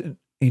is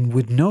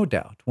with no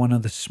doubt one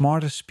of the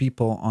smartest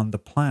people on the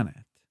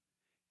planet,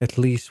 at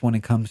least when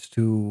it comes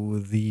to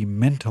the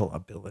mental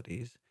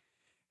abilities,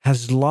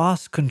 has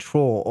lost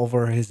control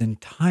over his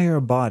entire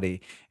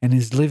body and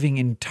is living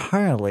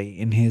entirely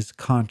in his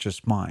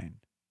conscious mind.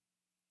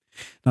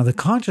 Now, the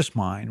conscious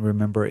mind,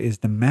 remember, is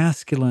the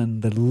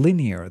masculine, the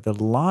linear, the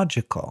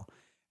logical.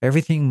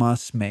 Everything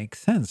must make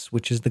sense,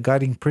 which is the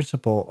guiding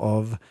principle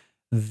of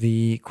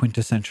the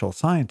quintessential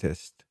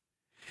scientist.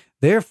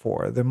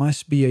 Therefore, there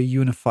must be a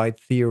unified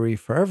theory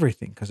for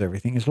everything because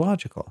everything is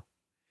logical.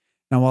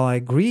 Now, while I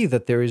agree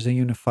that there is a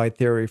unified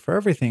theory for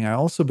everything, I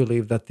also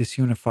believe that this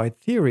unified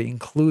theory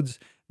includes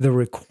the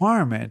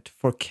requirement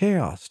for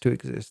chaos to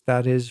exist,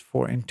 that is,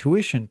 for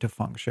intuition to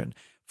function,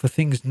 for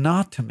things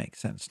not to make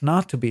sense,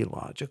 not to be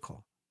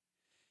logical.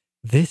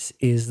 This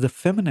is the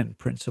feminine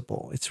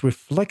principle. It's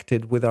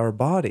reflected with our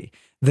body,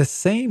 the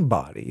same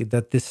body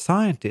that this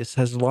scientist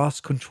has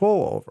lost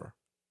control over.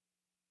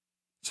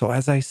 So,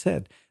 as I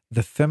said,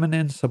 the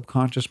feminine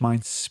subconscious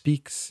mind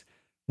speaks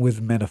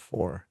with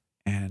metaphor.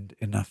 And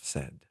enough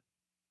said.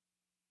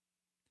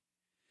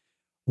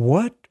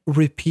 What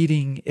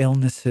repeating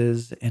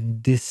illnesses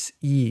and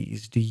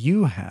dis-ease do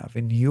you have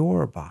in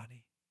your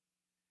body?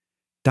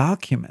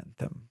 Document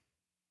them,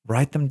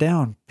 write them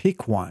down,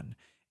 pick one,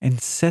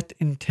 and set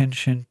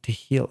intention to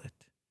heal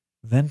it.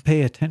 Then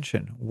pay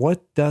attention.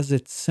 What does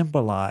it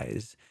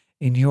symbolize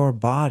in your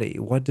body?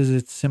 What does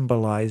it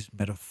symbolize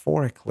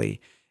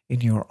metaphorically in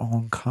your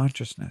own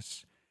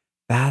consciousness?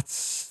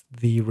 That's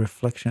the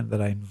reflection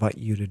that I invite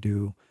you to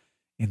do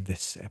in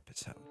this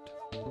episode.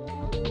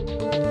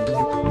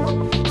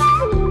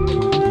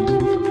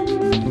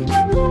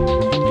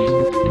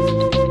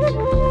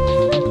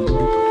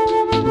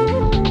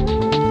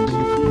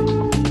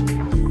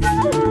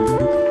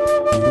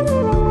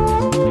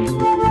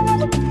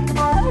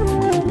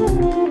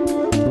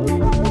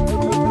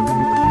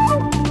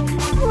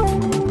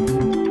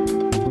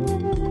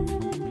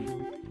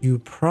 You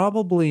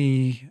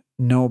probably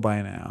know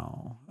by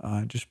now,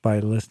 just by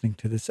listening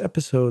to this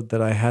episode,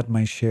 that I had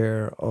my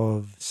share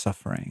of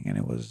suffering, and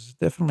it was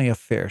definitely a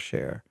fair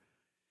share.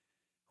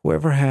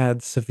 Whoever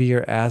had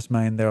severe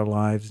asthma in their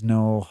lives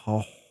know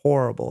how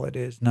horrible it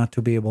is not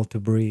to be able to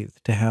breathe,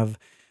 to have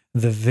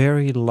the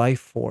very life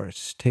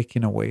force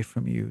taken away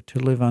from you, to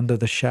live under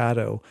the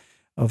shadow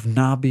of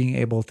not being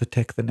able to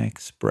take the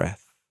next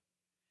breath.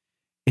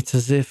 It's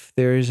as if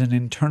there is an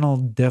internal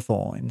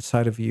devil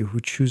inside of you who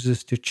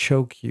chooses to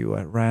choke you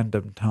at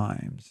random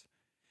times.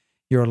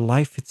 Your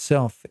life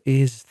itself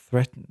is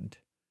threatened.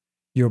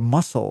 Your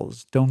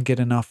muscles don't get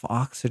enough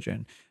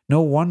oxygen.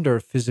 No wonder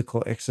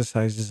physical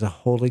exercise is a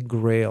holy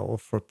grail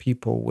for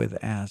people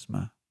with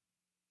asthma.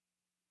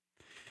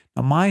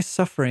 Now, my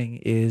suffering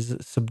is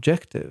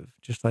subjective,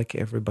 just like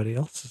everybody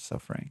else's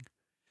suffering.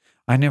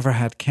 I never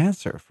had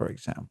cancer, for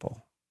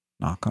example,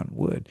 knock on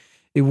wood.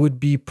 It would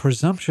be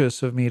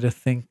presumptuous of me to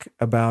think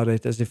about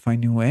it as if I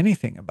knew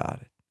anything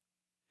about it.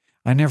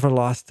 I never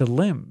lost a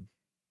limb.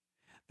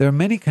 There are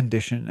many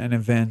conditions and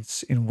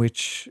events in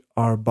which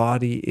our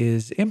body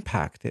is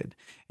impacted,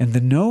 and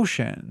the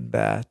notion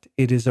that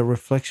it is a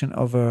reflection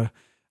of a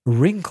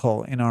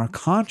wrinkle in our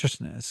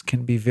consciousness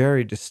can be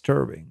very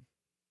disturbing.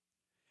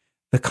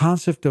 The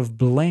concept of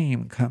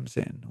blame comes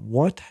in.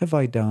 What have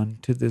I done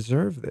to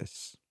deserve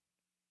this?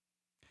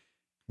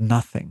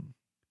 Nothing.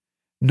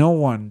 No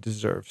one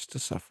deserves to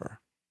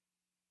suffer.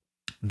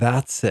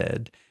 That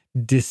said,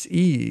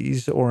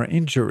 disease or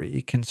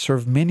injury can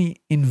serve many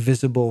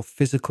invisible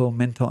physical,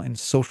 mental, and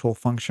social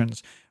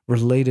functions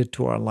related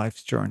to our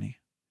life's journey.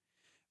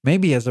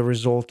 Maybe as a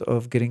result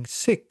of getting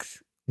sick,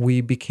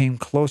 we became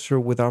closer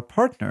with our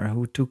partner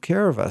who took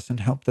care of us and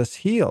helped us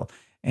heal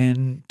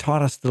and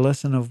taught us the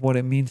lesson of what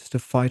it means to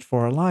fight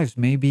for our lives.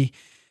 Maybe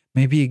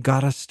it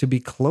got us to be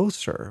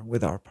closer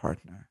with our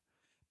partner.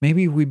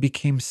 Maybe we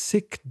became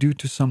sick due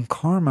to some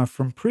karma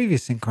from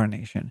previous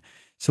incarnation,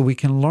 so we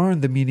can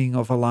learn the meaning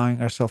of allowing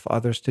ourselves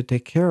others to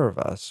take care of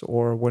us,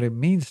 or what it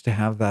means to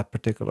have that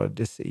particular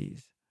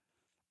disease.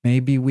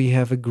 Maybe we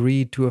have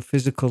agreed to a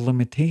physical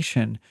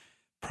limitation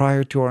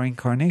prior to our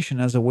incarnation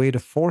as a way to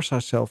force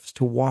ourselves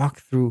to walk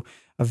through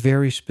a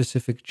very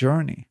specific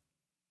journey.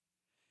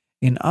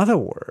 In other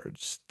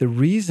words, the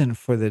reason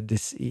for the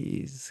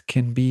disease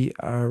can be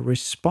a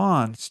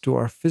response to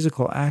our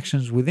physical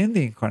actions within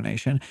the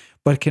incarnation,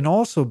 but can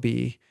also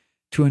be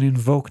to an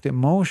invoked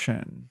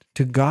emotion,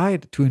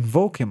 to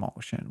invoke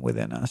emotion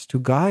within us, to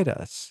guide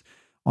us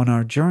on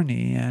our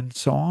journey, and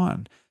so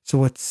on. So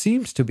what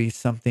seems to be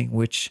something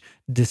which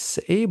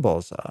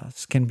disables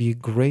us can be a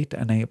great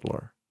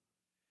enabler.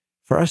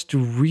 For us to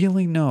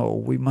really know,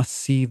 we must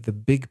see the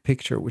big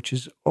picture, which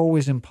is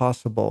always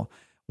impossible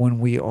when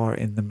we are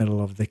in the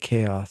middle of the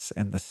chaos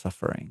and the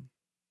suffering.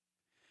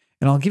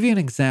 And I'll give you an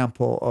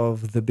example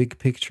of the big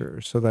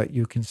picture so that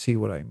you can see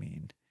what I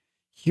mean.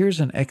 Here's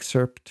an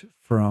excerpt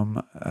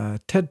from a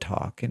TED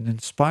Talk, an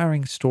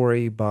inspiring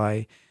story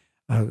by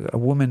a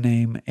woman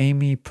named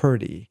Amy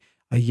Purdy,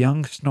 a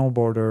young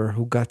snowboarder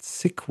who got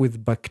sick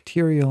with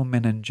bacterial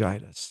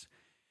meningitis.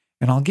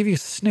 And I'll give you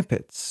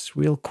snippets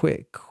real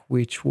quick,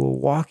 which will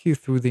walk you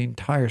through the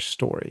entire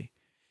story.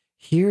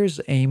 Here's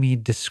Amy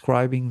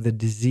describing the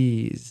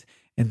disease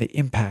and the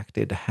impact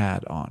it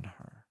had on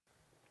her.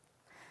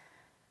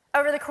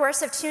 Over the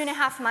course of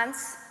 2.5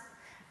 months,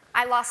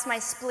 I lost my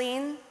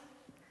spleen,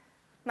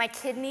 my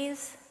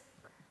kidneys,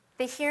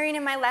 the hearing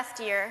in my left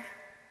ear,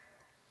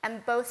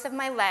 and both of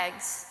my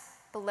legs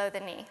below the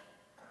knee.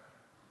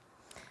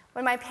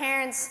 When my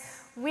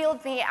parents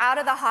wheeled me out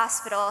of the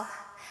hospital,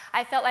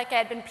 I felt like I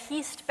had been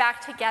pieced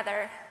back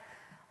together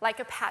like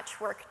a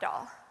patchwork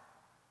doll.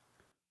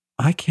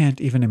 I can't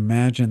even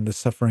imagine the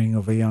suffering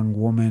of a young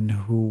woman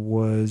who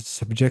was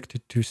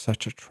subjected to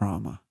such a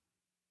trauma.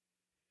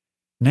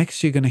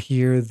 Next, you're going to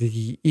hear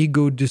the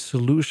ego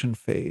dissolution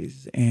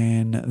phase,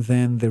 and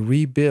then the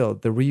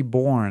rebuild, the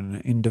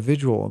reborn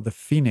individual, the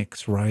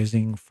phoenix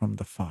rising from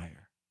the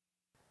fire.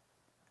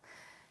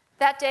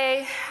 That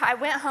day, I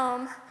went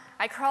home,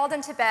 I crawled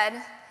into bed,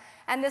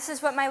 and this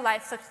is what my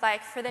life looked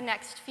like for the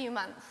next few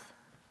months.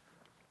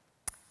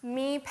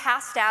 Me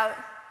passed out,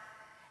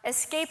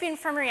 escaping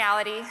from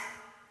reality,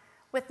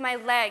 with my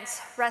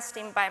legs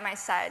resting by my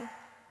side.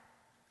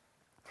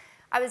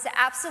 I was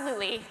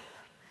absolutely,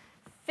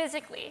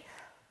 physically,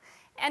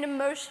 and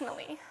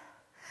emotionally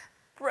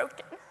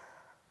broken.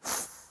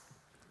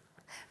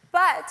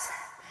 But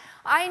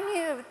I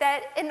knew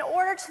that in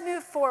order to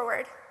move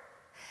forward,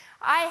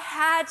 I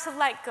had to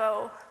let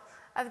go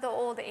of the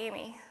old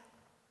Amy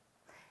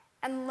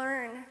and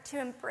learn to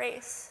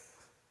embrace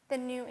the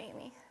new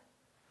Amy.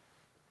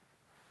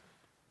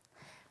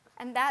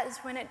 And that is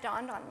when it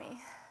dawned on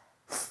me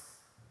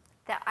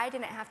that I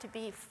didn't have to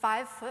be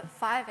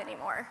 5'5"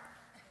 anymore.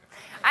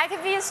 I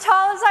could be as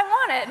tall as I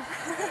wanted.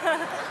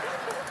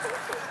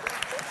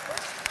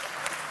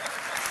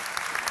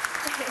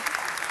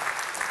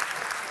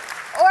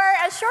 Or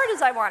as short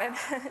as I wanted,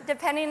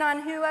 depending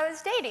on who I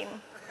was dating.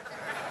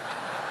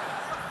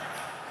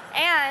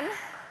 And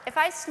if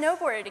I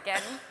snowboarded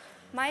again,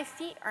 my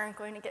feet aren't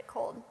going to get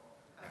cold.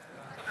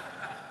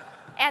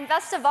 And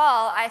best of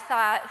all, I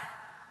thought,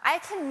 I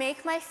can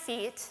make my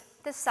feet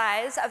the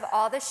size of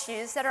all the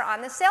shoes that are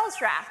on the sales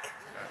rack.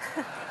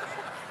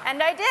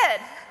 And I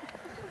did.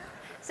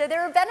 So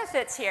there were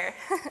benefits here.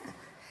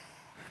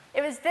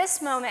 It was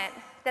this moment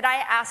that I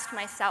asked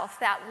myself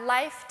that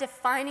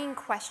life-defining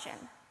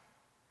question.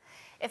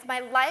 If my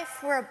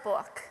life were a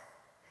book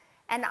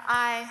and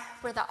I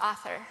were the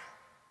author,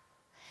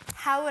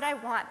 how would I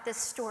want this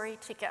story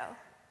to go?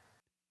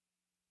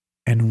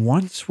 And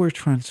once we're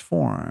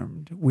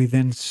transformed, we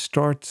then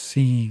start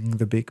seeing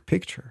the big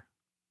picture.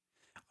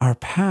 our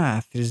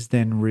path is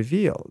then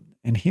revealed.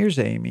 And here's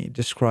Amy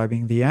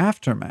describing the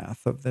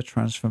aftermath of the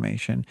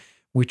transformation,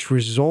 which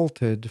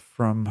resulted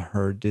from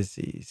her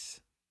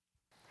disease.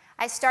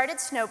 I started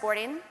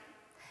snowboarding,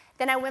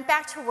 then I went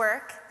back to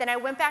work, then I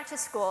went back to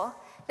school.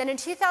 Then in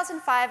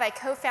 2005, I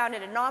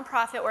co-founded a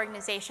nonprofit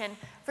organization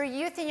for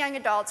youth and young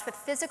adults with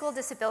physical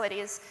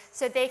disabilities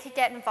so they could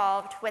get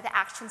involved with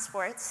action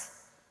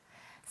sports.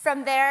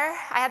 From there,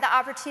 I had the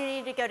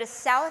opportunity to go to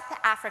South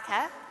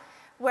Africa,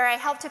 where I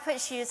helped to put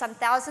shoes on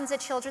thousands of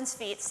children's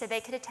feet so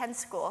they could attend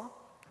school.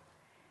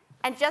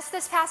 And just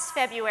this past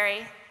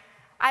February,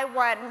 I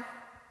won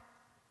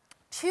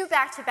 2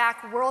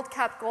 back-to-back World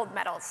Cup gold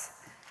medals.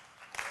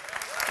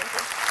 Thank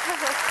you.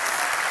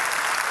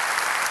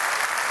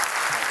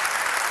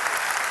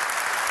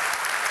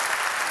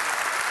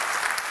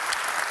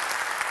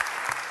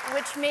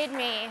 Which made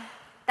me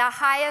the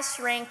highest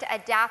ranked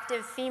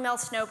adaptive female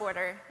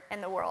snowboarder in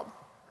the world.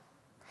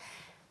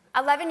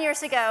 11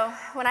 years ago,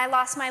 when I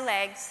lost my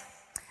legs,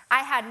 I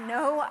had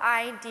no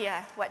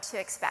idea what to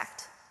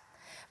expect.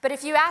 But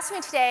if you asked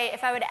me today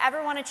if I would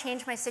ever want to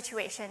change my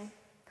situation,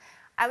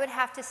 I would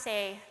have to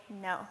say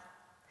no.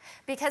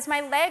 Because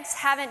my legs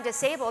haven't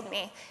disabled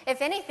me.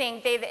 If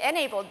anything, they've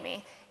enabled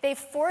me. They've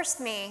forced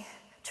me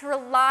to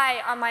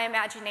rely on my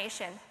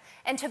imagination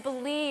and to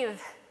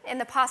believe in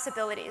the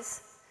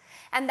possibilities.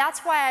 And that's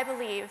why I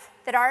believe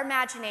that our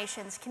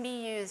imaginations can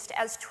be used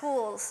as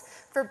tools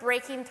for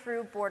breaking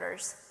through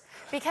borders.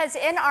 Because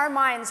in our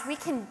minds, we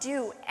can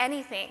do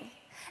anything,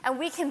 and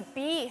we can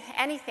be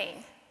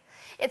anything.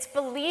 It's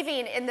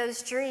believing in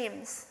those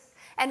dreams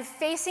and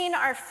facing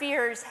our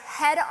fears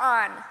head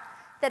on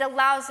that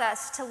allows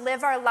us to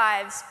live our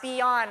lives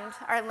beyond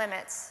our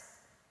limits.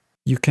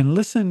 You can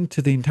listen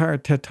to the entire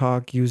TED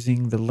Talk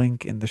using the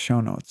link in the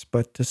show notes,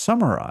 but to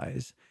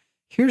summarize,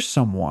 here's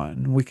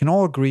someone we can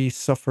all agree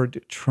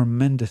suffered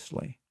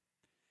tremendously.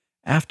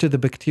 After the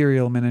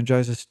bacterial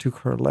meningitis took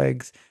her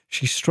legs,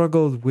 she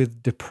struggled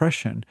with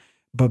depression,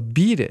 but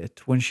beat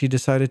it when she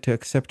decided to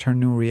accept her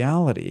new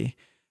reality,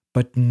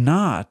 but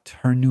not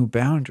her new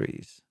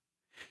boundaries.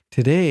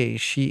 Today,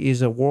 she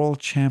is a world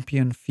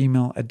champion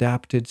female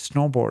adapted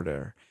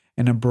snowboarder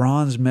and a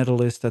bronze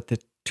medalist at the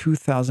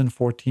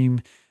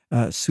 2014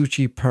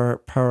 Sochi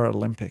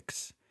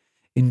Paralympics.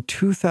 In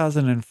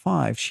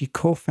 2005, she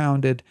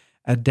co-founded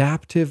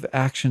Adaptive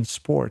Action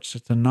Sports.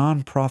 It's a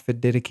nonprofit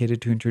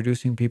dedicated to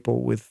introducing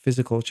people with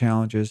physical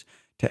challenges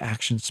to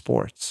action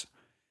sports.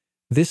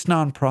 This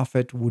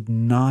nonprofit would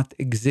not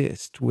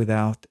exist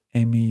without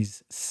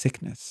Amy's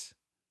sickness.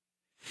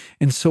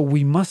 And so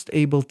we must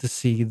able to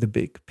see the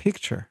big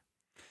picture.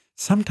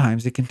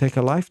 Sometimes it can take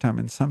a lifetime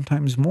and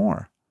sometimes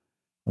more.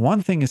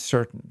 One thing is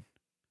certain.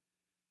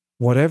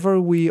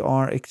 Whatever we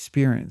are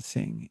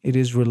experiencing, it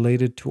is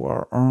related to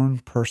our own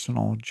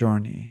personal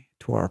journey,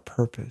 to our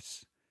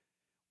purpose.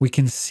 We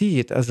can see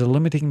it as a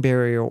limiting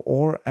barrier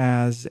or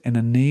as an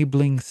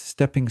enabling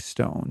stepping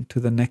stone to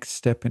the next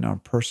step in our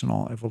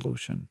personal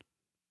evolution.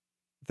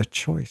 The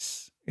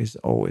choice is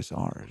always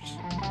ours.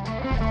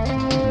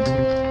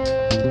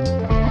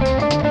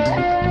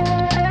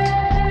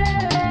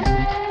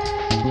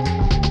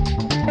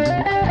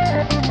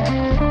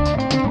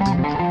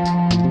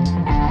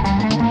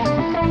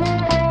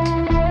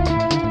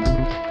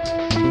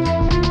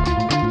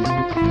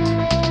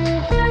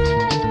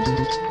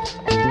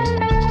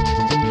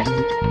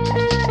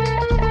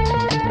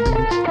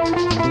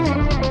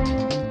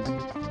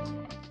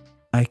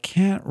 I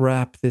can't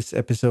wrap this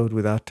episode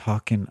without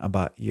talking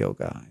about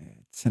yoga.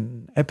 It's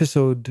an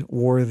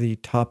episode-worthy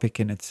topic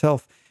in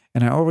itself,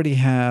 and I already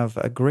have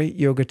a great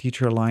yoga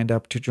teacher lined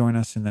up to join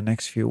us in the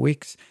next few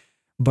weeks.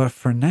 But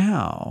for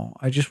now,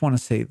 I just want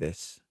to say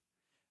this.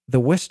 The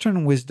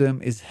Western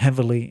wisdom is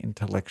heavily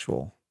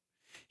intellectual.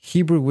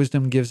 Hebrew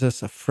wisdom gives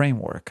us a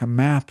framework, a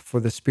map for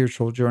the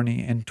spiritual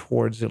journey and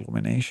towards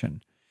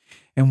illumination.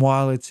 And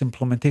while its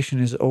implementation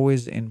is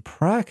always in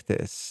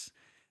practice,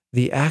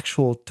 the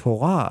actual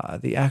Torah,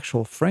 the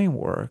actual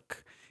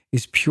framework,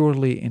 is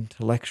purely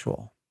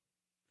intellectual.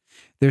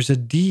 There's a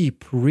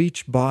deep,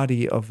 rich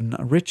body of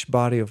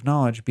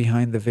knowledge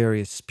behind the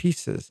various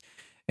pieces.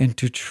 And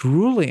to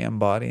truly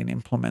embody and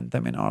implement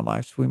them in our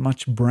lives, we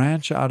must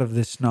branch out of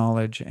this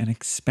knowledge and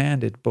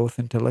expand it both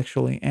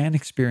intellectually and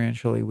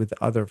experientially with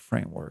other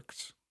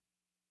frameworks.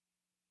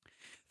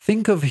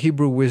 Think of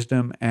Hebrew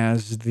wisdom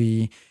as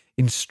the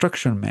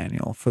instruction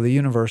manual for the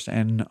universe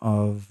and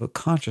of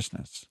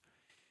consciousness.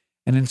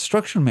 An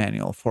instruction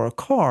manual for a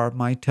car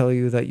might tell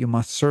you that you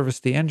must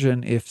service the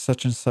engine if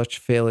such and such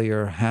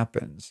failure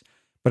happens.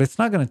 But it's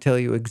not going to tell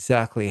you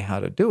exactly how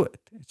to do it.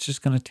 It's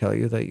just going to tell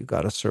you that you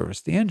got to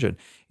service the engine.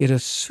 It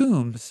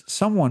assumes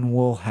someone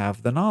will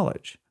have the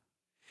knowledge.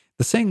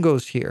 The same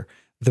goes here.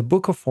 The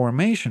Book of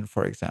Formation,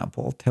 for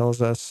example,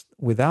 tells us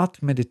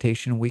without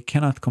meditation, we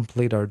cannot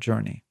complete our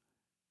journey.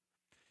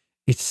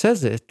 It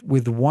says it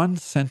with one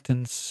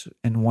sentence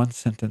and one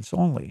sentence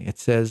only. It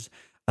says,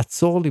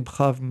 עצור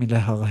לבך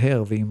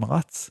מלהרהר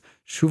וימרץ,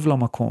 שוב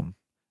למקום,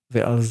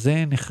 ועל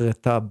זה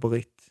נחרטה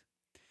ברית.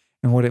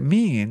 And what it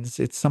means,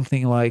 it's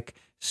something like,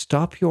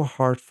 Stop your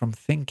heart from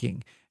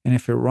thinking, and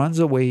if it runs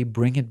away,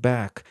 bring it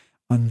back.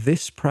 On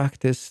this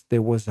practice,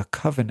 there was a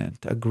covenant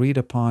agreed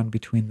upon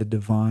between the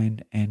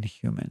divine and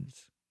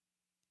humans.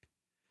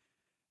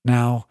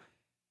 Now,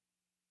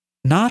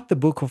 not the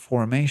Book of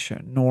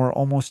Formation, nor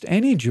almost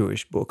any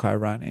Jewish book I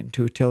run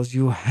into tells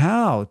you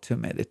how to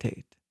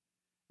meditate,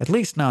 at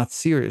least not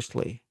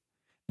seriously.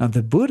 Now,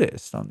 the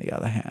Buddhists, on the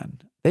other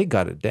hand, they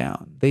got it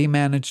down. They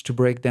managed to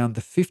break down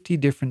the 50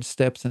 different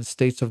steps and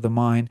states of the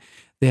mind.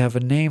 They have a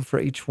name for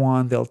each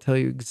one. They'll tell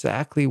you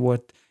exactly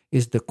what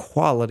is the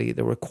quality,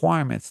 the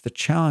requirements, the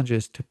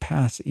challenges to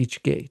pass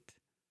each gate.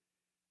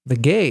 The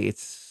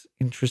gates,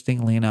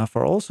 interestingly enough,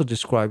 are also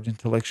described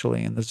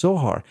intellectually in the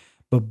Zohar,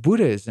 but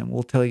Buddhism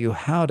will tell you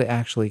how to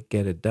actually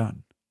get it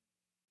done.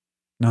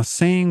 Now,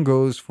 same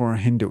goes for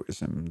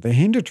Hinduism. The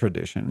Hindu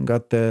tradition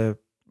got the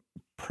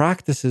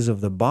practices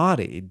of the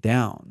body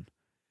down.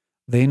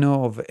 They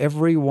know of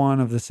every one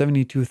of the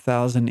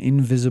 72,000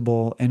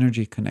 invisible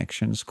energy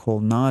connections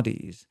called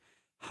nadis,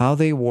 how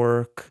they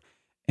work,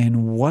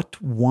 and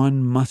what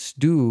one must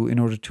do in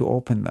order to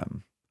open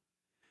them.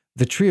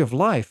 The tree of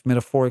life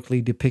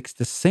metaphorically depicts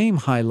the same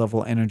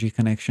high-level energy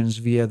connections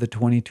via the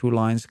 22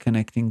 lines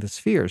connecting the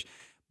spheres,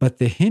 but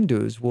the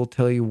Hindus will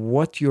tell you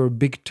what your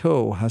big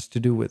toe has to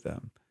do with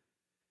them.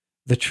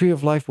 The tree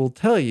of life will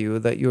tell you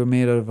that you're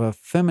made of a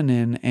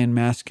feminine and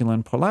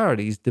masculine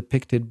polarities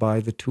depicted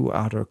by the two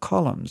outer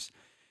columns,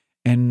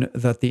 and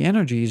that the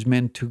energy is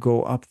meant to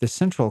go up the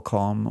central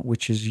column,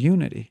 which is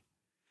unity.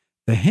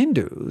 The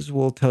Hindus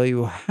will tell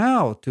you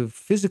how to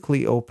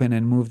physically open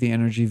and move the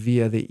energy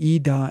via the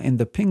Ida and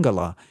the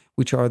Pingala,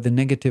 which are the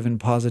negative and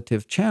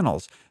positive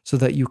channels, so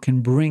that you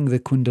can bring the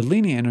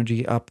Kundalini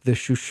energy up the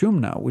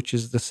Shushumna, which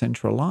is the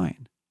central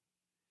line.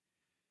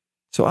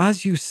 So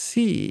as you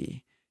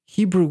see,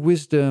 Hebrew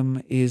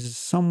wisdom is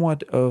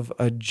somewhat of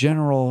a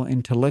general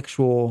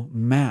intellectual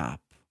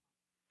map,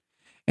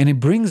 and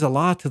it brings a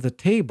lot to the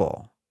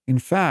table. In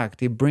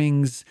fact, it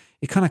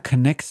kind of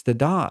connects the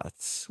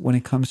dots when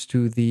it comes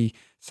to the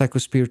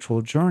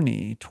psychospiritual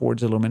journey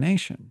towards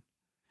illumination.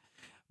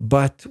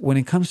 But when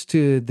it comes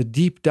to the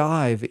deep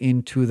dive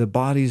into the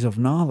bodies of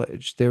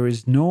knowledge, there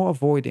is no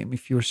avoiding,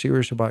 if you're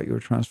serious about your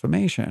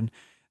transformation,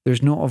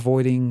 there's no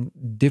avoiding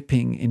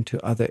dipping into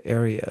other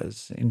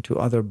areas, into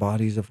other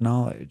bodies of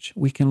knowledge.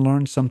 We can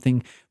learn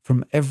something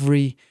from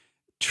every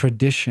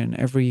tradition,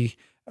 every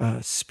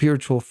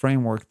spiritual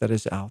framework that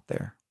is out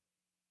there.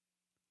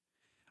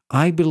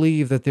 I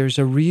believe that there's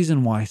a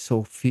reason why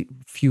so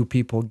few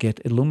people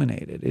get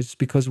illuminated. It's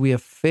because we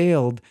have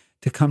failed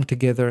to come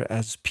together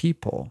as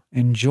people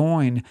and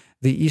join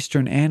the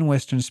Eastern and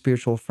Western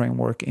spiritual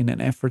framework in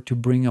an effort to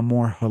bring a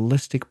more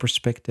holistic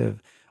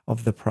perspective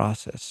of the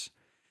process.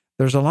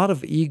 There's a lot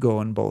of ego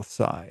on both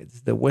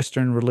sides. The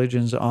Western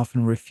religions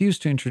often refuse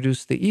to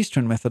introduce the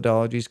Eastern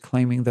methodologies,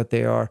 claiming that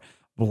they are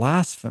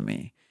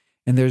blasphemy.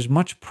 And there's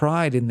much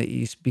pride in the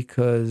East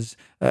because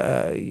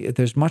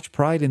there's much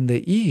pride in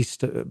the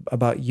East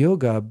about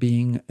yoga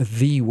being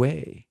the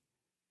way.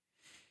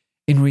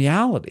 In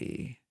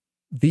reality,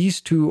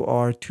 these two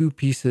are two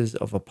pieces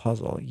of a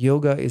puzzle.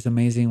 Yoga is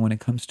amazing when it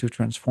comes to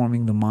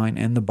transforming the mind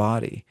and the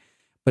body,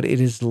 but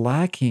it is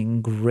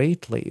lacking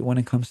greatly when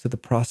it comes to the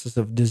process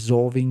of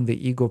dissolving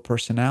the ego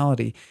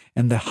personality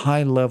and the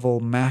high-level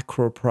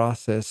macro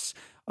process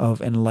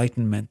of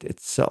enlightenment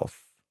itself.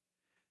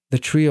 The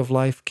tree of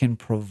life can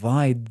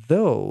provide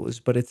those,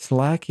 but it's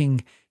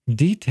lacking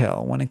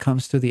detail when it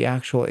comes to the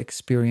actual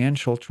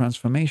experiential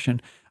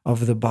transformation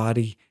of the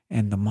body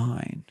and the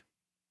mind.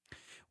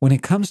 When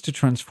it comes to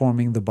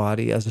transforming the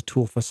body as a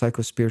tool for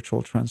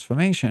psychospiritual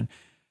transformation,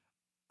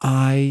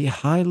 I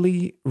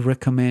highly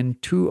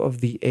recommend 2 of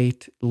the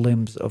 8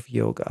 limbs of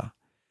yoga,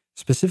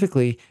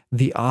 specifically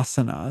the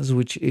asanas,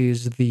 which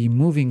is the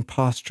moving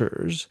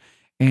postures,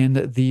 and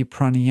the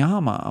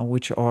pranayama,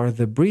 which are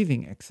the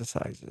breathing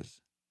exercises.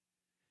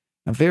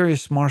 Now,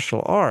 various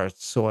martial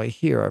arts, so I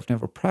hear, I've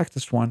never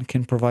practiced one,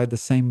 can provide the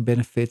same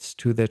benefits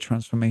to the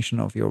transformation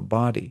of your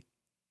body.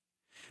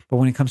 But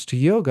when it comes to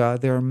yoga,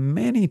 there are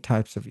many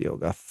types of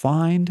yoga.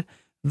 Find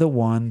the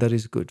one that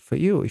is good for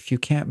you. If you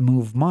can't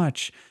move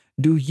much,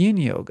 do yin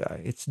yoga.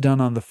 It's done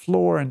on the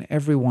floor and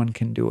everyone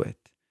can do it.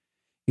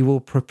 It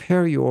will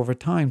prepare you over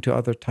time to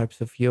other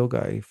types of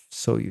yoga if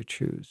so you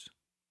choose.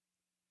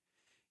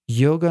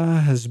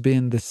 Yoga has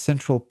been the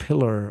central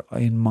pillar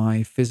in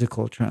my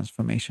physical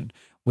transformation.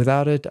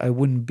 Without it, I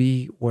wouldn't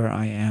be where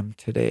I am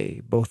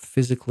today, both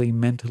physically,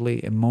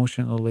 mentally,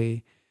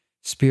 emotionally,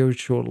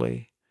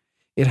 spiritually.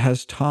 It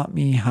has taught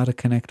me how to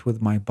connect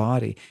with my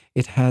body.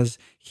 It has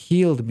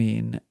healed me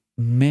in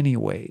many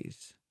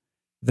ways.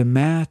 The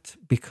mat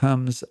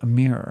becomes a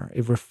mirror.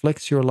 It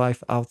reflects your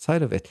life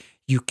outside of it.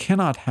 You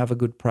cannot have a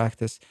good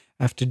practice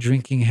after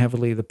drinking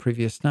heavily the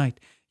previous night.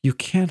 You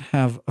can't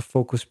have a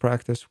focused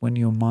practice when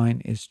your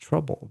mind is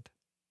troubled.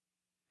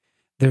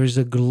 There is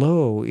a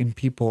glow in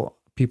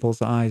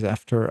people's eyes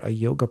after a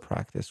yoga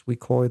practice. We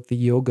call it the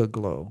yoga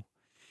glow.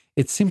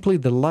 It's simply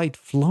the light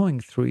flowing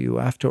through you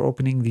after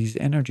opening these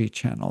energy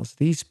channels.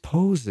 These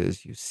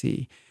poses you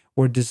see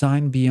or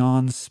designed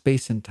beyond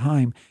space and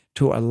time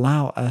to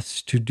allow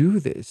us to do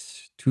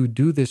this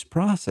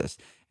process.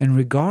 And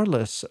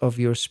regardless of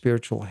your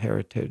spiritual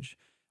heritage,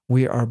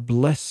 we are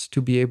blessed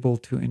to be able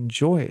to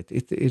enjoy it.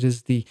 It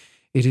is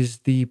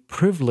the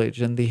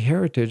privilege and the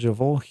heritage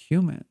of all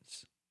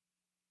humans.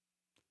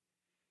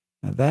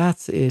 Now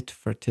that's it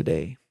for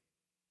today.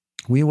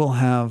 We will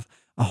have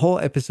a whole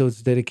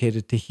episodes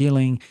dedicated to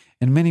healing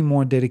and many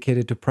more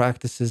dedicated to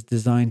practices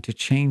designed to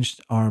change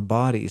our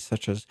bodies,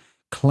 such as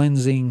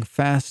cleansing,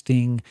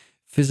 fasting,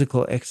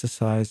 physical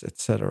exercise,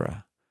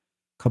 etc.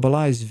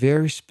 Kabbalah is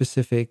very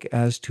specific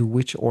as to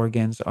which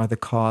organs are the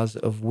cause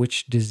of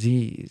which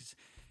disease,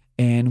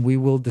 and we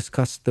will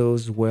discuss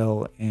those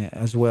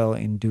as well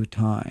in due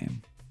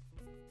time.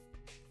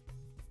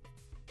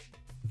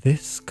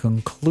 This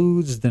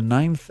concludes the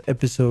 9th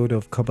episode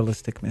of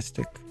Kabbalistic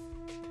Mystic.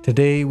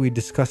 Today we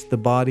discussed the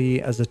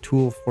body as a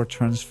tool for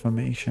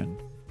transformation.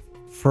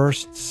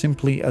 First,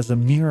 simply as a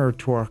mirror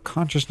to our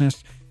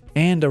consciousness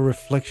and a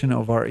reflection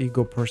of our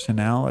ego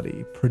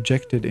personality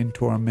projected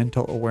into our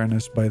mental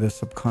awareness by the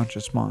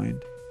subconscious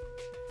mind.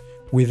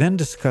 We then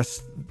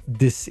discussed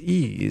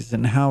dis-ease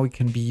and how it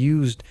can be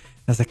used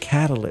as a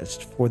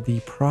catalyst for the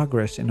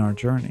progress in our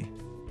journey.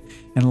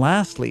 And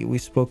lastly, we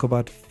spoke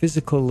about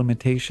physical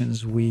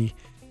limitations we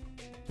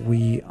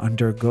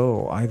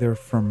undergo either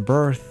from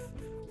birth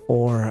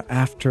or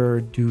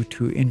after due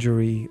to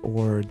injury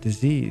or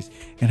disease,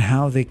 and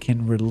how they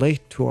can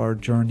relate to our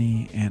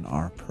journey and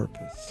our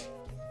purpose.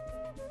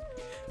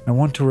 I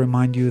want to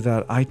remind you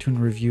that iTunes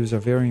reviews are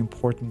very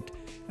important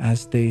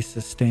as they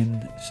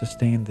sustain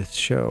this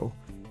show.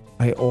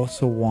 I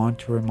also want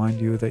to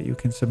remind you that you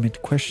can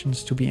submit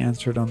questions to be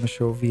answered on the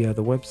show via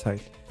the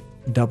website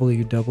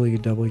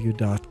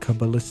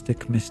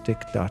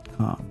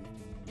www.kabbalisticmystic.com.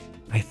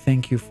 I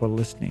thank you for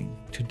listening.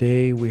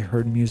 Today we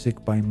heard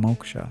music by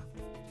Moksha.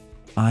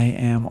 I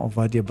am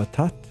Ovadia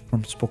Batat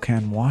from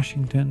Spokane,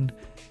 Washington,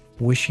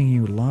 wishing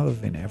you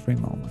love in every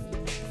moment.